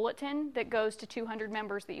 1-page bulletin that goes to 200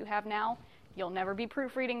 members that you have now. You'll never be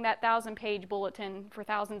proofreading that 1,000-page bulletin for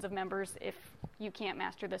thousands of members if you can't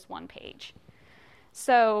master this 1 page.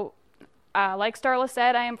 So, like Starla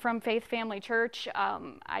said, I am from Faith Family Church.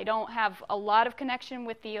 I don't have a lot of connection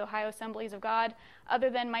with the Ohio Assemblies of God, other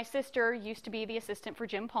than my sister used to be the assistant for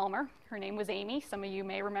Jim Palmer. Her name was Amy. Some of you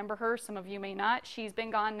may remember her, some of you may not. She's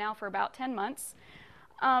been gone now for about 10 months.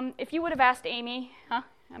 If you would have asked Amy,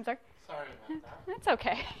 I'm sorry? Sorry about that. That's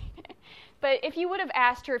okay. But if you would have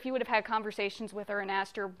asked her, if you would have had conversations with her and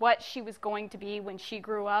asked her what she was going to be when she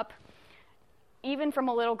grew up, even from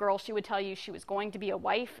a little girl, she would tell you she was going to be a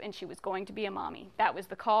wife and she was going to be a mommy. That was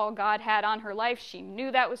the call God had on her life. She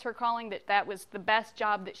knew that was her calling, that was the best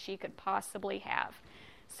job that she could possibly have.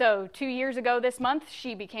 So 2 years ago this month,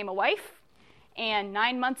 she became a wife, and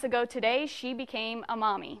 9 months ago today, she became a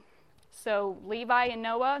mommy. So Levi and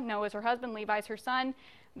Noah's her husband, Levi's her son,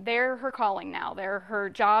 they're her calling now. They're her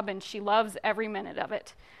job, and she loves every minute of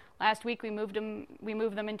it. Last week we moved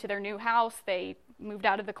them into their new house. They moved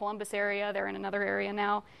out of the Columbus area. They're in another area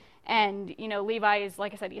now. And, you know, Levi is,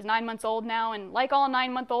 like I said, he's 9 months old now, and like all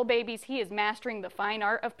 9-month-old babies, he is mastering the fine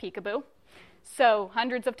art of peekaboo. So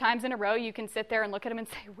hundreds of times in a row, you can sit there and look at him and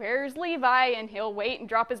say, "Where's Levi?" And he'll wait and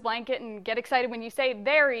drop his blanket and get excited when you say,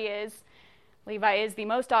 "There he is." Levi is the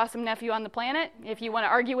most awesome nephew on the planet. If you want to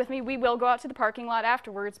argue with me, we will go out to the parking lot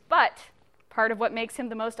afterwards. But part of what makes him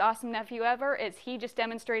the most awesome nephew ever is he just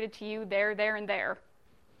demonstrated to you there, and there.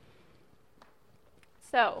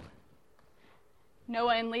 So,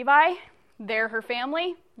 Noah and Levi, they're her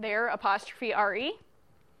family. They're 'RE.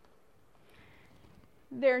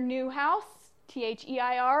 Their new house,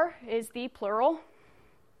 THEIR, is the plural.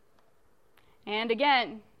 And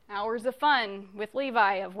again, hours of fun with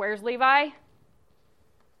Levi of where's Levi?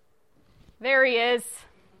 There he is.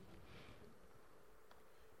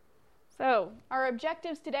 So, our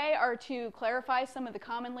objectives today are to clarify some of the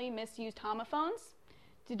commonly misused homophones,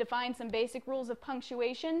 to define some basic rules of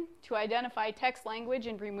punctuation, to identify text language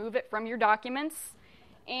and remove it from your documents,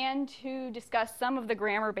 and to discuss some of the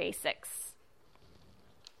grammar basics.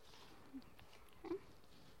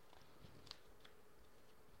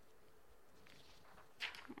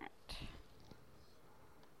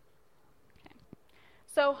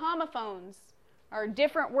 So homophones are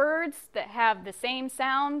different words that have the same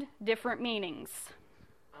sound, different meanings.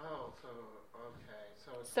 Oh, okay.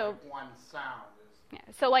 So it's So- like one sound. Yeah.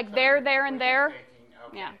 So like So there, you're and there, taking-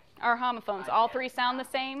 okay. yeah, are homophones. I All get three it sound now. the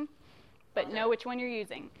same, but Okay. know which one you're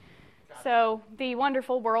using. Gotcha. So the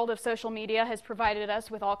wonderful world of social media has provided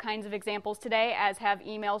us with all kinds of examples today, as have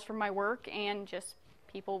emails from my work and just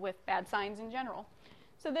people with bad signs in general.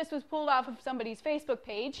 So this was pulled off of somebody's Facebook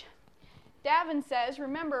page. Davin says,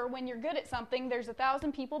 remember, when you're good at something, there's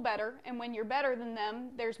 1,000 people better, and when you're better than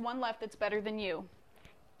them, there's one left that's better than you.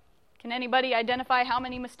 Can anybody identify how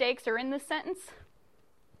many mistakes are in this sentence?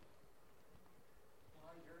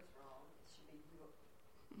 Well, yours wrong. It should be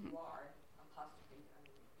you are, apostrophe,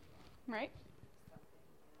 Right? something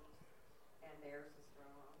is, and theirs is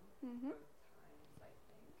wrong. Mm-hmm. Both times, I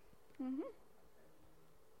think. Mm-hmm.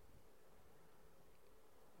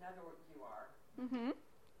 In other words, you are. Mm-hmm.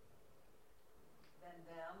 Then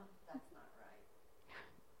them, that's not right.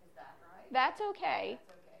 Is that right? That's okay.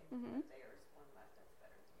 That's okay. Mhm. But theirs, one left, that's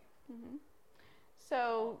better than you. Mm-hmm.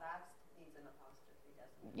 So, That needs an apostrophe,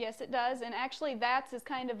 doesn't it? yes, it does. And actually, that's is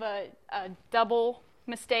kind of a double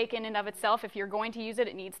mistake in and of itself. If you're going to use it,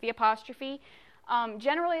 it needs the apostrophe.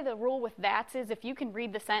 Generally, the rule with that's is if you can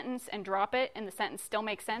read the sentence and drop it and the sentence still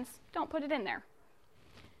makes sense, don't put it in there.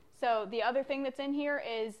 So the other thing that's in here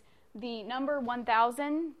is the number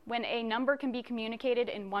 1,000. When a number can be communicated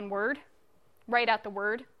in one word, write out the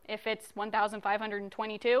word. If it's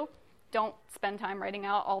 1,522, don't spend time writing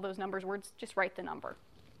out all those numbers words. Just write the number.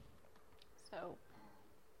 So,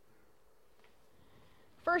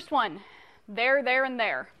 first one, there, and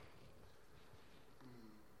there.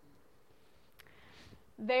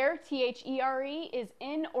 There, T-H-E-R-E, is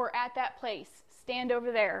in or at that place. Stand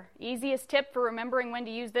over there. Easiest tip for remembering when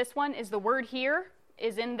to use this one is the word here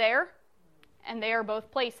is in there, and they are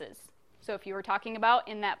both places. So if you were talking about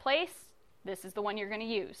in that place, this is the one you're going to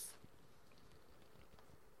use.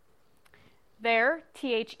 There,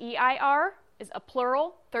 T-H-E-I-R, is a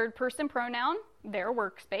plural third-person pronoun, their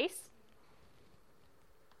workspace.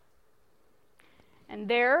 And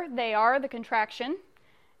there, they are, the contraction.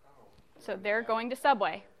 So they're going to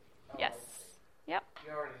Subway. Yes. Yep.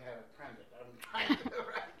 You already have it printed. I'm trying to do it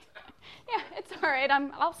right. Yeah, it's all right.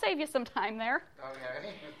 I'll save you some time there.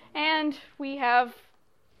 Okay. And we have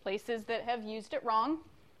places that have used it wrong.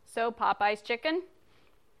 So Popeye's chicken.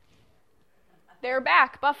 They're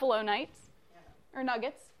back, Buffalo Nights, or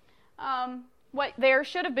Nuggets. What there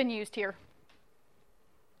should have been used here.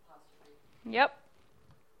 Apostrophe. Yep.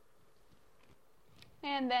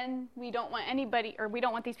 And then we don't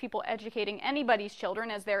want these people educating anybody's children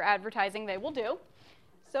as they're advertising they will do.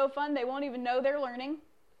 So fun, they won't even know they're learning.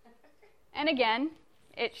 And again,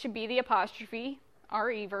 it should be the apostrophe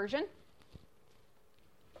RE version.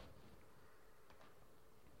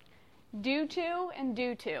 Due to and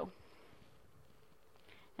due to.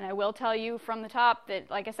 And I will tell you from the top that,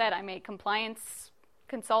 like I said, I'm a compliance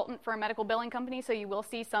consultant for a medical billing company, so you will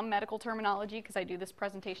see some medical terminology because I do this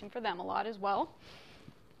presentation for them a lot as well.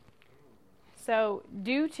 So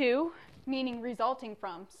due to, meaning resulting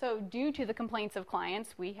from. So due to the complaints of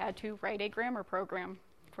clients, we had to write a grammar program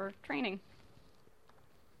for training.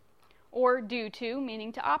 Or due to,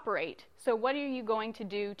 meaning to operate. So what are you going to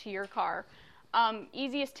do to your car?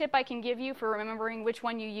 Easiest tip I can give you for remembering which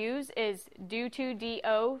one you use is due to,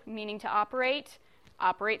 D-O, meaning to operate.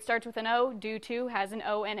 Operate starts with an O, due to has an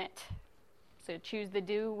O in it. So choose the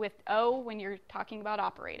do with O when you're talking about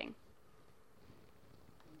operating.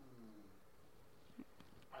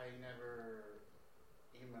 I never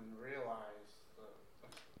even realized the.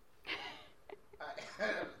 I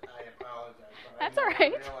apologize, but That's I all never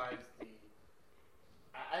right. realized the.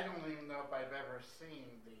 I don't even know if I've ever seen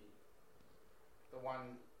the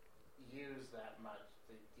one used that much.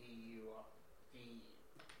 The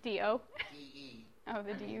D-O. D-E. Oh,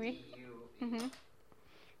 the D-U-E. D-U-E. Mm-hmm.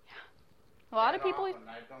 A lot of people. I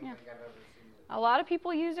don't yeah. think I've ever seen it. A lot of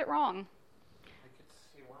people use it wrong. I could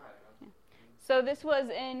see why. So this was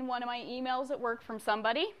in one of my emails at work from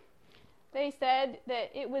somebody. They said that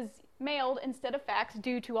it was mailed instead of fax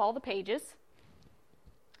due to all the pages.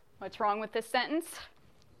 What's wrong with this sentence?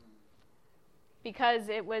 Because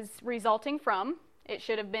it was resulting from, it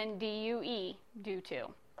should have been D-U-E, due to.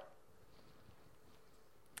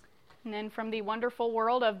 And then from the wonderful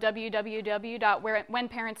world of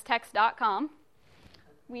www.whenparentstext.com,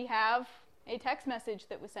 we have a text message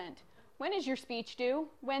that was sent. When is your speech due?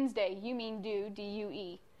 Wednesday. You mean due,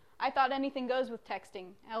 D-U-E. I thought anything goes with texting.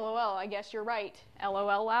 LOL, I guess you're right.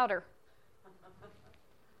 LOL louder.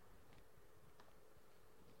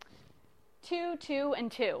 2, 2,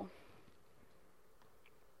 and 2.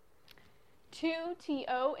 2,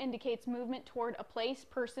 T-O, indicates movement toward a place,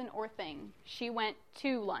 person, or thing. She went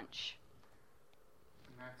to lunch.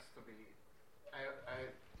 And that's to be,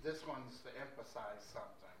 this one's to emphasize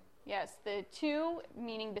something. Yes, the to,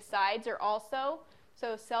 meaning besides or also.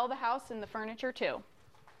 So sell the house and the furniture too.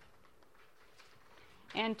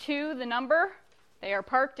 And 2, the number, they are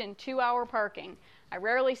parked in 2-hour parking. I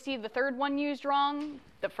rarely see the third one used wrong.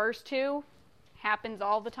 The first 2 happens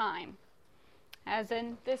all the time. As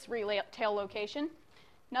in this retail location.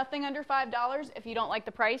 Nothing under $5. If you don't like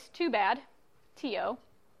the price, too bad. T-O.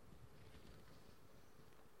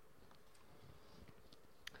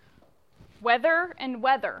 Weather and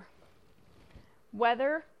weather.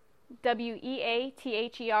 Weather,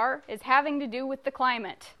 W-E-A-T-H-E-R, is having to do with the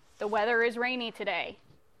climate. The weather is rainy today.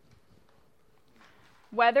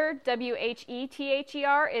 Weather,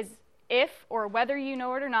 W-H-E-T-H-E-R, is if, or whether you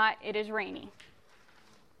know it or not, it is rainy.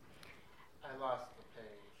 I lost the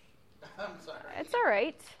page. I'm sorry. It's all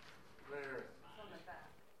right. Where is it?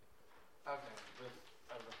 Okay, this,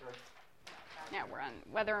 the first. Yeah, we're on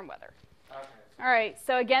weather and weather. Okay. All right,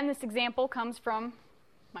 so again, this example comes from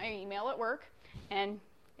my email at work, and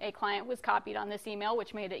a client was copied on this email,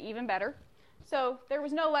 which made it even better. So there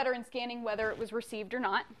was no letter in scanning whether it was received or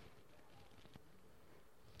not.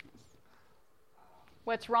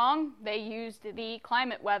 What's wrong? They used the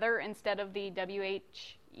climate weather instead of the W-H-E-T-H-E-R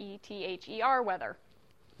weather.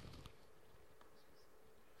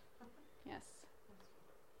 Yes.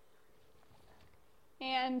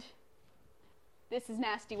 And this is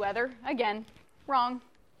nasty weather. Again, wrong.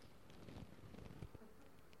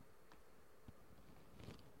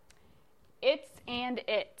 It's and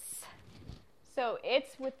its. So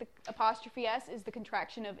it's with the apostrophe S is the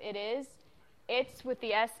contraction of it is. It's with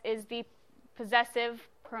the S is the possessive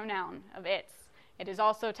pronoun of its. It is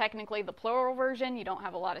also technically the plural version. You don't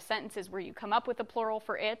have a lot of sentences where you come up with a plural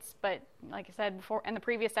for its, but like I said before in the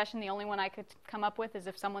previous session, the only one I could come up with is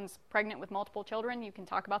if someone's pregnant with multiple children, you can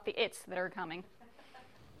talk about the its that are coming.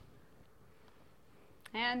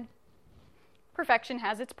 And perfection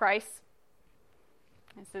has its price.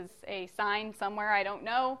 This is a sign somewhere, I don't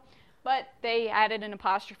know, but they added an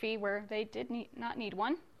apostrophe where they did not need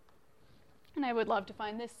one. And I would love to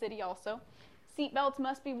find this city also. Seatbelts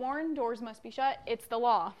must be worn, doors must be shut. It's the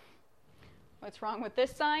law. What's wrong with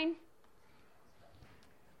this sign?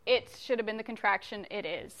 It should have been the contraction it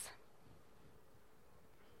is.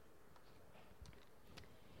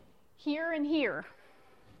 Hear and hear.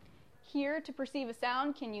 Hear to perceive a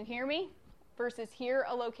sound, can you hear me? Versus hear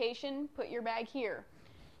a location, put your bag here.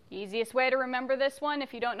 Easiest way to remember this one,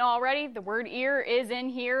 if you don't know already, the word ear is in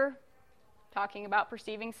here, talking about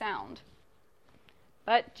perceiving sound.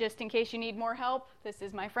 But just in case you need more help, this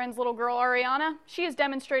is my friend's little girl, Ariana. She is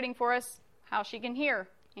demonstrating for us how she can hear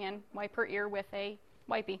and wipe her ear with a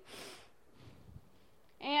wipey.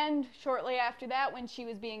 And shortly after that, when she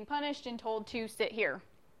was being punished and told to sit here.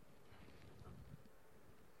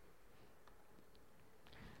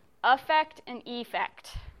 Affect and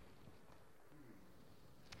effect.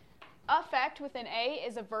 Affect with an A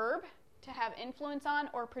is a verb to have influence on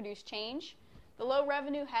or produce change. The low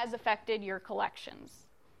revenue has affected your collections.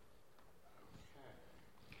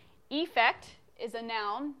 Okay. Effect is a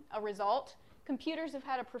noun, a result. Computers have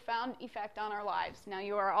had a profound effect on our lives. Now,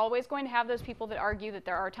 you are always going to have those people that argue that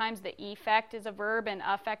there are times that effect is a verb and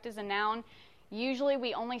affect is a noun. Usually,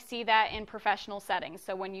 we only see that in professional settings.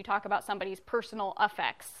 So when you talk about somebody's personal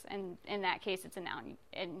effects, and in that case, it's a noun.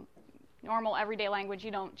 In normal, everyday language,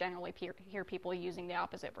 you don't generally hear people using the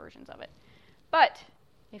opposite versions of it. But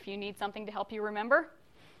if you need something to help you remember,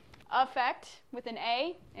 affect with an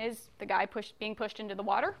A is the guy being pushed into the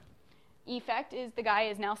water. Effect is the guy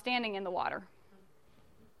is now standing in the water.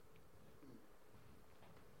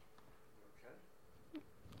 Okay.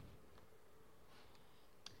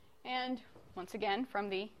 And once again, from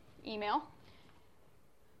the email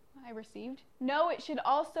I received, no, it should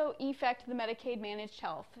also effect the Medicaid managed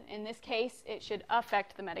health. In this case, it should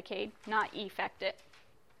affect the Medicaid, not effect it.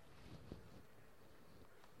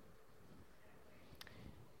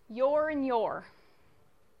 Your and your.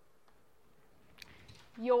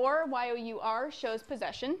 Your, Y-O-U-R, shows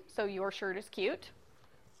possession, so your shirt is cute.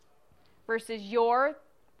 Versus your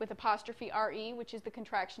with apostrophe R-E, which is the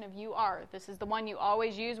contraction of you-are. This is the one you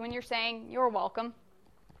always use when you're saying you're welcome.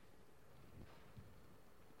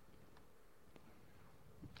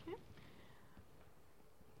 Okay.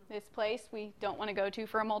 This place we don't want to go to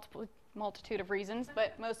for a multitude of reasons,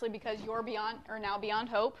 but mostly because you're beyond, or now beyond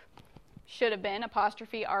hope, should have been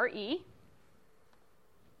apostrophe R-E.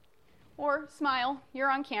 Or smile,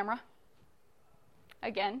 you're on camera.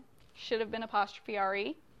 Again, should have been apostrophe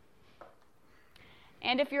R-E.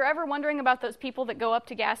 And if you're ever wondering about those people that go up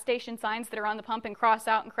to gas station signs that are on the pump and cross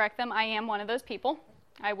out and correct them, I am one of those people.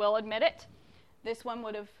 I will admit it. This one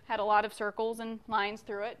would have had a lot of circles and lines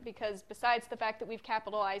through it because besides the fact that we've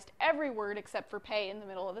capitalized every word except for pay in the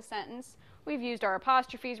middle of the sentence, we've used our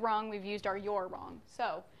apostrophes wrong, we've used our your wrong.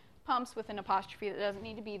 So pumps with an apostrophe that doesn't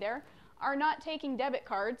need to be there are not taking debit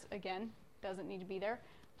cards, again, doesn't need to be there.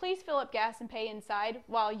 Please fill up gas and pay inside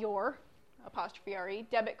while your apostrophe R-E,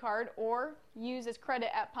 debit card, or use as credit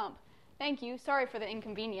at pump. Thank you. Sorry for the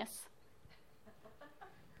inconvenience.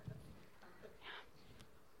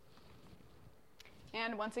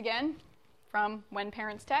 And once again, from When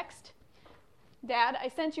Parents Text, Dad, I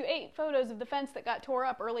sent you 8 photos of the fence that got tore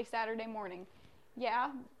up early Saturday morning.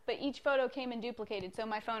 Yeah, but each photo came in duplicated, so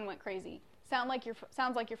my phone went crazy. Sounds like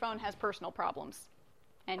your phone has personal problems.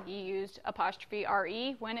 And he used apostrophe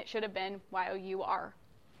R-E when it should have been Y-O-U-R.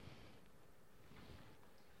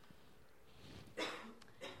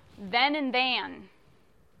 Then and than.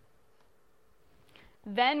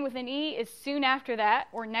 Then with an E is soon after that,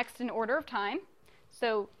 or next in order of time.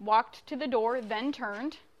 So walked to the door, then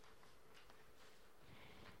turned.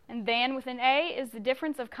 And than with an A is the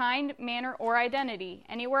difference of kind, manner, or identity,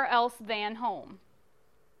 anywhere else than home.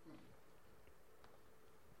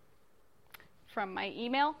 From my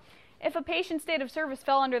email, if a patient's date of service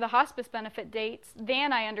fell under the hospice benefit dates,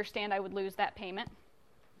 then I understand I would lose that payment.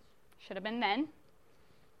 Should have been then.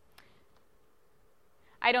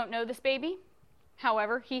 I don't know this baby.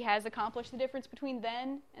 However, he has accomplished the difference between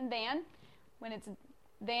then and than. When it's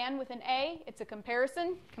than with an A, it's a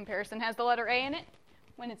comparison. Comparison has the letter A in it.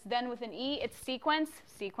 When it's then with an E, it's sequence.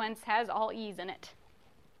 Sequence has all E's in it.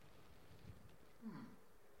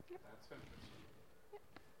 That's interesting.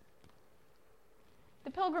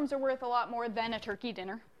 The pilgrims are worth a lot more than a turkey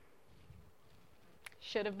dinner.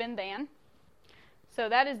 Should have been than. So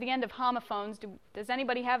that is the end of homophones. Does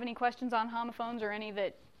anybody have any questions on homophones or any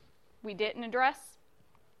that we didn't address?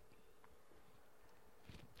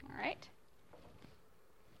 All right.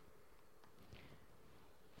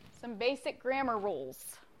 Some basic grammar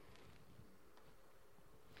rules.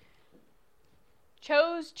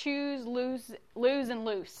 Chose, choose, lose, and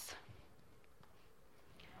loose.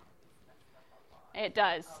 It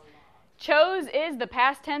does. Chose is the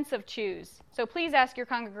past tense of choose. So please ask your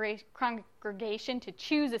congregation to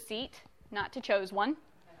choose a seat, not to chose one.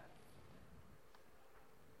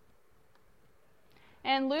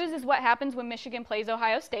 And lose is what happens when Michigan plays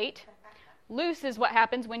Ohio State. Loose is what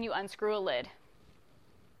happens when you unscrew a lid.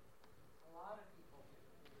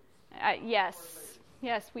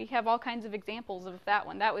 Yes, we have all kinds of examples of that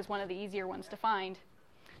one. That was one of the easier ones to find.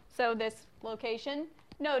 So this location,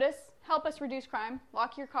 notice, help us reduce crime,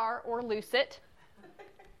 lock your car, or loose it. Yes.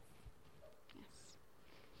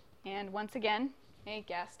 And once again, a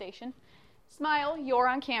gas station. Smile, you're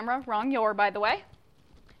on camera. Wrong your, by the way.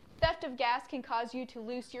 Theft of gas can cause you to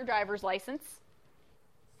lose your driver's license.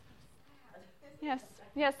 Yes,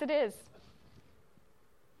 it is.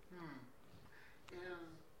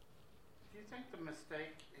 Do you think the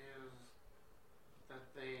mistake is that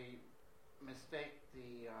they mistake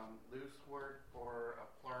the loose word for a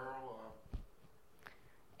plural of?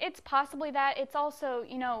 It's possibly that. It's also,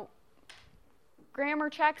 grammar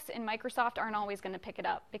checks in Microsoft aren't always going to pick it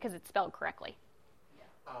up because it's spelled correctly.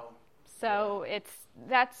 Oh. So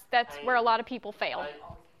that's where a lot of people fail.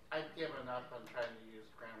 I've given up on trying to use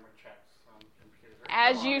grammar checks on computers.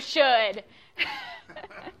 As you should.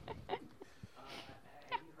 Have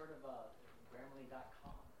you heard of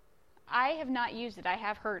Grammarly.com? I have not used it. I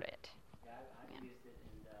have heard it. Yeah, I've used it,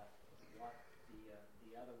 and what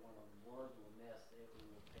the other one on Word will miss, it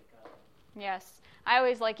will pick up. Yes. I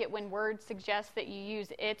always like it when Word suggests that you use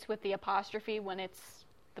it with the apostrophe when it's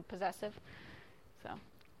the possessive. So,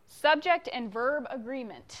 subject and verb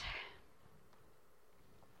agreement.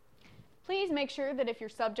 Please make sure that if your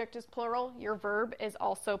subject is plural, your verb is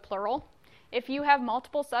also plural. If you have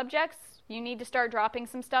multiple subjects, you need to start dropping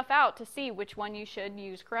some stuff out to see which one you should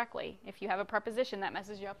use correctly. If you have a preposition, that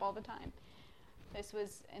messes you up all the time. This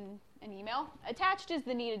was an email. Attached is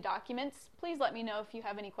the needed documents. Please let me know if you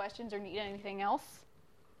have any questions or need anything else.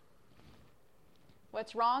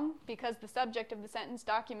 What's wrong? Because the subject of the sentence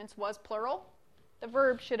documents was plural, the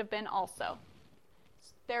verb should have been also.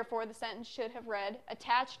 Therefore, the sentence should have read,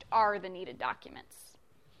 attached are the needed documents.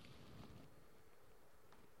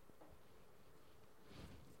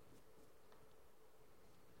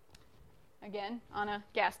 again, on a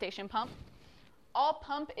gas station pump. All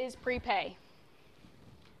pump is prepay.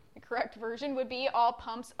 The correct version would be all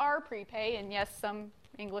pumps are prepay, and yes, some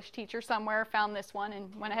English teacher somewhere found this one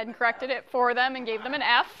and went ahead and corrected it for them and gave them an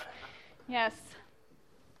F. Yes.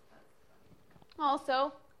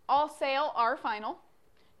 Also, all sale are final.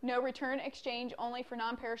 No return exchange, only for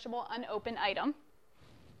non-perishable unopened item.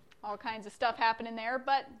 All kinds of stuff happening there,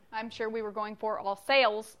 but I'm sure we were going for all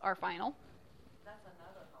sales are final. That's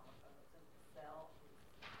another sell,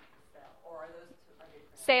 or are those two? Are they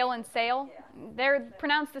pronounced? Sale and sale, Yeah. they're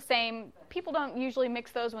pronounced the same. People don't usually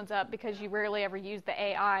mix those ones up because you rarely ever use the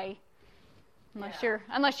AI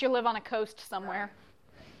unless you live on a coast somewhere.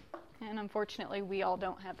 Right. And unfortunately, we all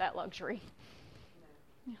don't have that luxury.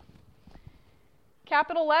 Yeah.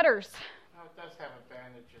 Capital letters. Now, it does have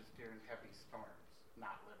advantages during heavy storms,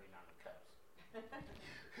 not living on the coast.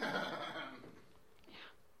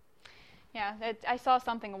 Yeah, I saw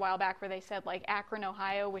something a while back where they said like Akron,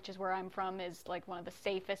 Ohio, which is where I'm from, is like one of the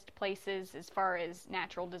safest places as far as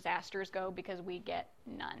natural disasters go because we get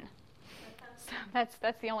none. So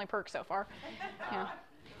that's the only perk so far. Yeah.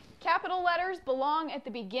 Capital letters belong at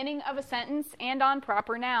the beginning of a sentence and on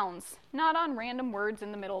proper nouns, not on random words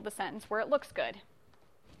in the middle of the sentence where it looks good.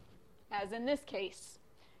 As in this case,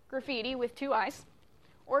 graffiti with 2 eyes,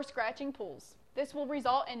 or scratching pools. This will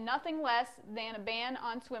result in nothing less than a ban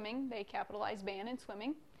on swimming. They capitalize ban in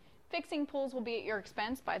swimming. Fixing pools will be at your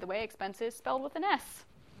expense. By the way, expense is spelled with an S.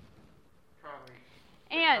 Probably.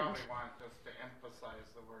 And They probably want us to emphasize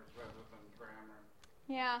the words rather than grammar.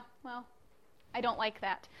 yeah, well, I don't like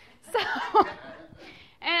that. So,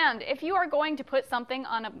 and if you are going to put something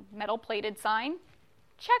on a metal-plated sign,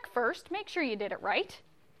 check first. Make sure you did it right.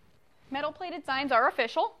 Metal-plated signs are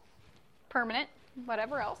official, permanent,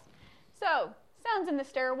 whatever else. So, sounds in the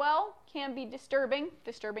stairwell can be disturbing.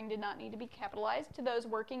 Disturbing did not need to be capitalized. To those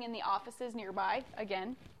working in the offices nearby.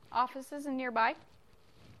 Again, offices and nearby,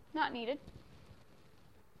 not needed.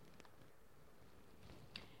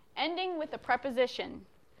 Ending with a preposition.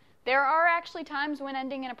 There are actually times when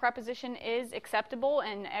ending in a preposition is acceptable,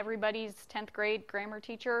 and everybody's 10th grade grammar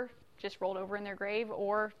teacher just rolled over in their grave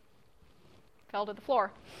or fell to the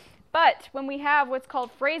floor. But when we have what's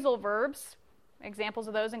called phrasal verbs, examples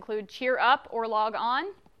of those include cheer up or log on,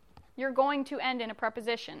 you're going to end in a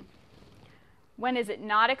preposition. When is it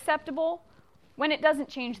not acceptable? When it doesn't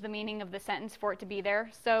change the meaning of the sentence for it to be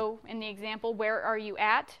there. So in the example, where are you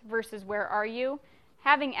at versus where are you,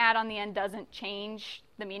 having at on the end doesn't change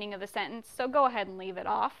the meaning of the sentence, so go ahead and leave it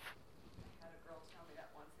off. I had a girl tell me that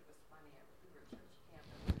once. It was funny. We were at church camp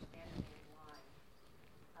and we were standing in line.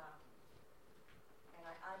 And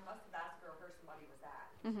I must have asked her where somebody was at.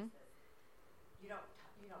 Mm-hmm. She said,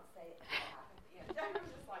 you don't say it until it happens at the end. I was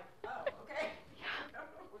just like, oh, okay.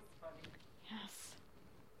 It was funny. Yes.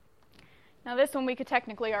 Now this one we could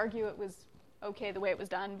technically argue it was okay the way it was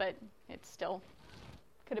done, but it still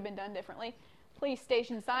could have been done differently. Police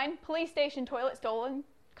station sign, police station toilet stolen.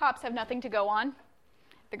 Cops have nothing to go on.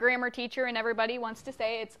 The grammar teacher and everybody wants to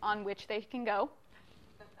say it's on which they can go.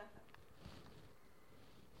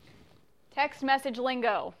 Text message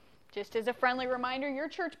lingo. Just as a friendly reminder, your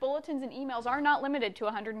church bulletins and emails are not limited to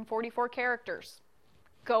 144 characters.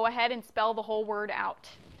 Go ahead and spell the whole word out.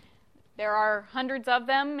 There are hundreds of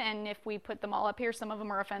them, and if we put them all up here, some of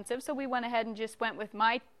them are offensive, so we went ahead and just went with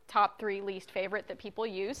my top 3 least favorite that people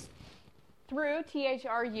use. Through,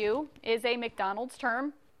 T-H-R-U, is a McDonald's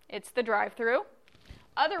term. It's the drive-through.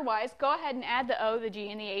 Otherwise, go ahead and add the O, the G,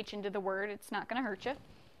 and the H into the word. It's not going to hurt you.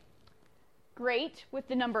 Great with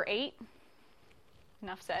the number 8.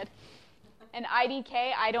 Enough said. And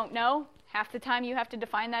IDK, I don't know. Half the time you have to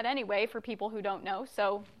define that anyway for people who don't know,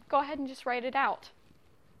 so go ahead and just write it out.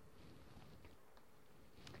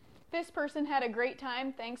 This person had a great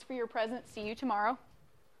time. Thanks for your present. See you tomorrow.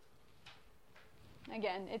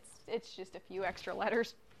 Again, it's just a few extra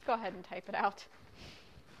letters. Go ahead and type it out.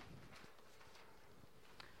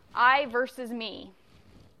 I versus me.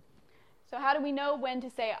 So how do we know when to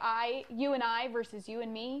say you and I versus you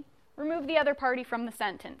and me? Remove the other party from the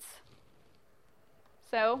sentence.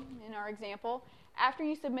 So, in our example, after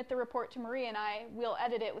you submit the report to Maria and I, we'll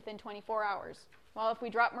edit it within 24 hours. Well, if we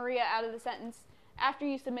drop Maria out of the sentence, after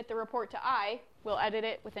you submit the report to I, we'll edit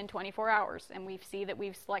it within 24 hours, and we see that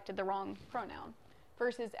we've selected the wrong pronoun.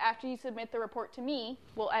 Versus after you submit the report to me,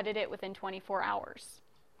 we'll edit it within 24 hours.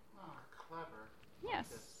 Oh, clever. Yes.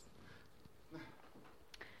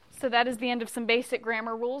 So that is the end of some basic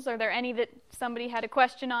grammar rules. Are there any that somebody had a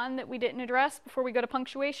question on that we didn't address before we go to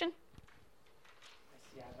punctuation? I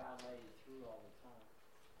see I violated through all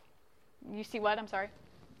the time. You see what? I'm sorry.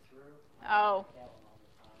 Through? Oh. I like that one all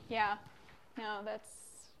the time. Yeah. No, that's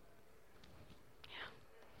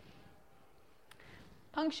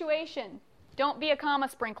Punctuation. Don't be a comma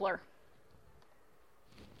sprinkler.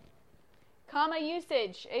 Comma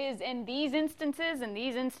usage is in these instances and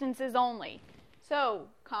these instances only. So,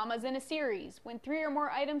 commas in a series. When 3 or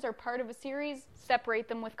more items are part of a series, separate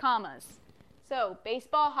them with commas. So,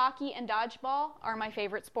 baseball, hockey, and dodgeball are my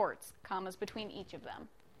favorite sports. Commas between each of them.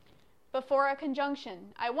 Before a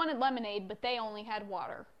conjunction, I wanted lemonade, but they only had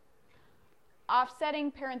water.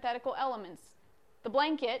 Offsetting parenthetical elements. The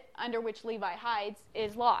blanket, under which Levi hides,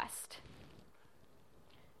 is lost.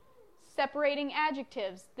 Separating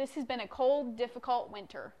adjectives. This has been a cold, difficult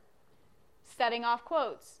winter. Setting off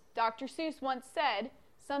quotes. Dr. Seuss once said,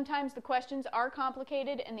 sometimes the questions are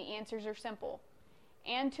complicated and the answers are simple.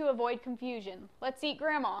 And to avoid confusion, let's eat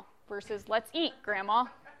grandma versus let's eat grandma. Is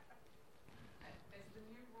the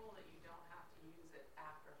new rule that you don't have to use it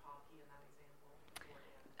after hockey in that example?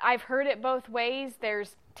 I've heard it both ways.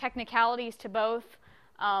 There's technicalities to both.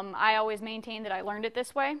 I always maintain that I learned it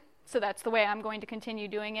this way, so that's the way I'm going to continue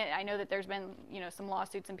doing it. I know that there's been, some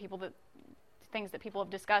lawsuits and things that people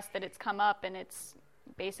have discussed that it's come up and it's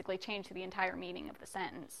basically changed the entire meaning of the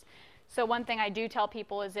sentence. So one thing I do tell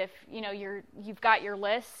people is if, you've got your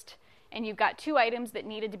list and you've got 2 items that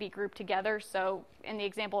needed to be grouped together. So in the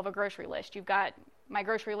example of a grocery list, you've got, my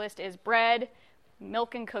grocery list is bread,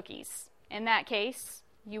 milk, and cookies. In that case,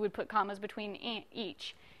 you would put commas between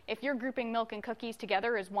each. If you're grouping milk and cookies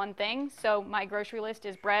together as one thing, so my grocery list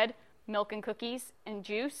is bread, milk and cookies, and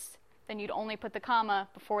juice, then you'd only put the comma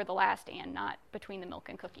before the last and, not between the milk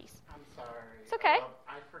and cookies. I'm sorry. It's okay.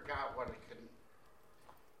 I forgot what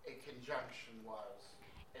a conjunction was.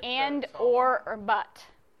 It's And, been so or long. but.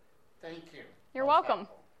 Thank you. You're Most welcome.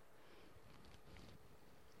 helpful.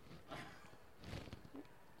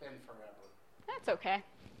 Been forever. That's okay.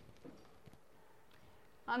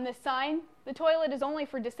 On this sign, the toilet is only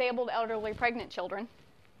for disabled, elderly, pregnant children.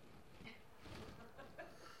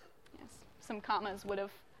 Yes, some commas would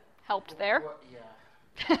have helped there. Well,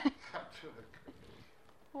 yeah. Up to the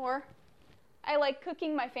Or, I like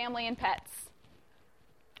cooking my family and pets.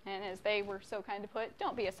 And as they were so kind to put,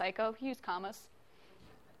 don't be a psycho, use commas.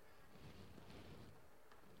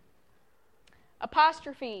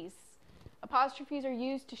 Apostrophes. Apostrophes are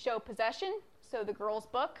used to show possession, so the girl's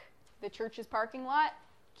book, the church's parking lot,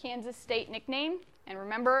 Kansas state nickname. And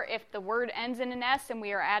remember, if the word ends in an S and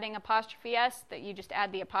we are adding apostrophe S, that you just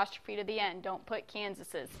add the apostrophe to the end. Don't put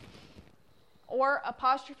Kansas's. Or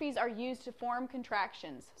apostrophes are used to form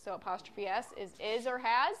contractions. So apostrophe S is or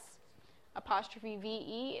has. Apostrophe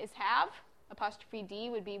VE is have. Apostrophe D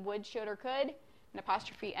would be would, should, or could. And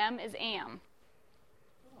apostrophe M is am.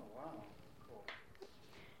 Oh, wow. Cool.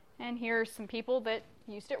 And here's some people that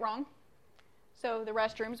used it wrong. So the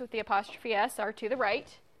restrooms with the apostrophe S are to the right.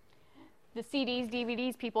 The CDs,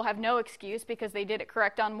 DVDs people have no excuse because they did it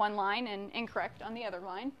correct on one line and incorrect on the other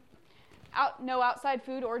line. No outside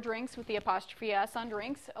food or drinks with the apostrophe S on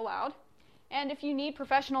drinks allowed. And if you need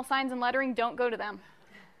professional signs and lettering, don't go to them.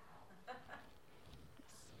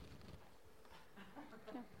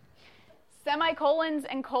 Semicolons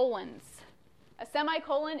and colons. A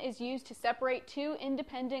semicolon is used to separate 2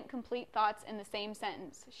 independent, complete thoughts in the same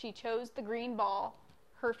sentence. She chose the green ball.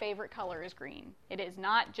 Her favorite color is green. It is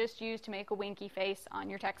not just used to make a winky face on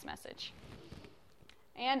your text message.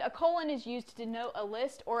 And a colon is used to denote a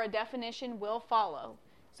list or a definition will follow.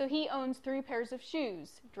 So he owns 3 pairs of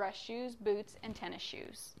shoes: dress shoes, boots, and tennis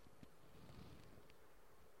shoes.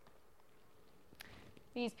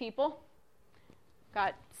 These people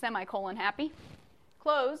got semicolon happy.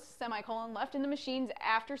 Clothes, semicolon, left in the machines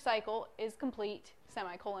after cycle is complete,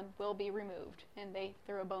 semicolon, will be removed. And they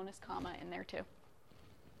threw a bonus comma in there too.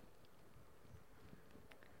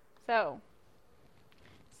 So,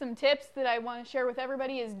 some tips that I want to share with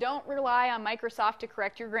everybody is don't rely on Microsoft to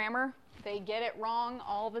correct your grammar. They get it wrong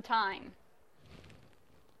all the time.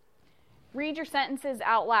 Read your sentences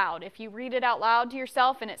out loud. If you read it out loud to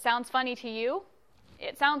yourself and it sounds funny to you,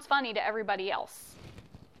 it sounds funny to everybody else.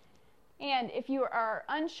 And if you are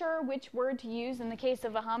unsure which word to use in the case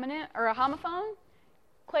of a homonym or a homophone,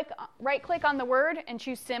 right-click on the word and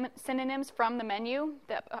choose synonyms from the menu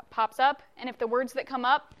that pops up. And if the words that come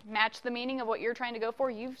up match the meaning of what you're trying to go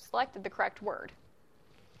for, you've selected the correct word.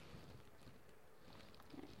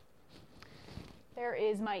 There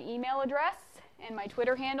is my email address and my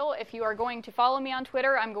Twitter handle. If you are going to follow me on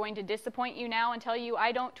Twitter, I'm going to disappoint you now and tell you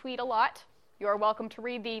I don't tweet a lot. You are welcome to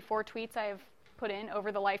read the 4 tweets I have put in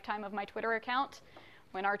over the lifetime of my Twitter account.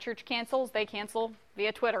 When our church cancels, they cancel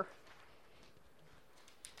via Twitter.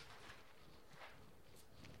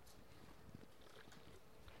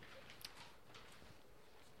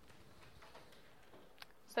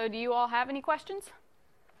 So do you all have any questions?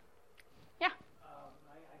 Yeah. I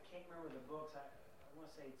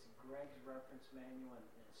Greg's reference manual and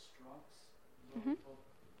Strunk's Mhm. book,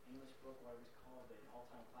 English book, whatever it's called, the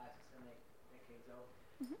all-time classics in decades ago.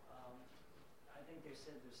 Mhm. I think they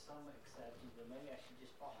said there's some exceptions, but maybe I should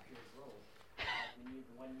just follow your rules. Like when you,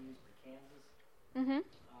 the one you used for Kansas, Mhm.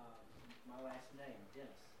 my last name,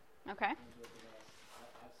 Dennis. Okay. Ends with an S.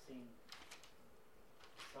 I've seen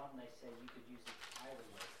some, they say you could use it either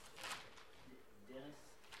way.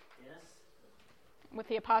 Dennis, With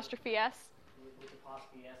the apostrophe S. with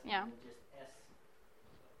apostrophe S, Yeah. and then just S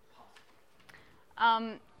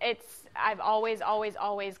apostrophe. I've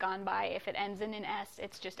always gone by, if it ends in an S,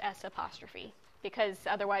 it's just S apostrophe, because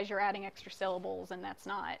otherwise you're adding extra syllables, and that's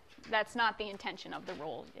not the intention of the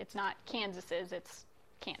rule. It's not Kansas's, it's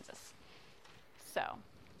Kansas. So.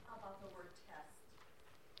 How about the word test?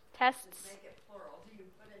 To Tests. make it plural, do you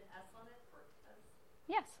put an S on it for test?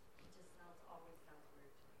 Yes. It just always sounds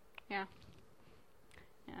weird to me. Yeah.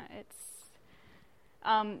 Yeah, it's,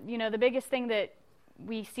 the biggest thing that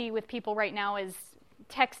we see with people right now is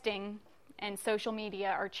texting and social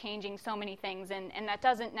media are changing so many things, and that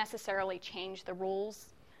doesn't necessarily change the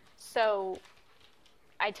rules. So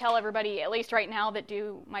I tell everybody, at least right now that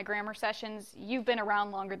do my grammar sessions, you've been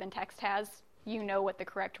around longer than text has. You know what the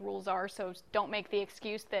correct rules are, so don't make the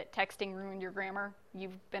excuse that texting ruined your grammar.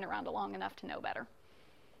 You've been around long enough to know better.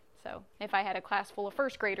 So if I had a class full of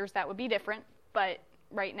first graders, that would be different, but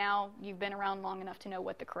right now you've been around long enough to know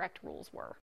what the correct rules were.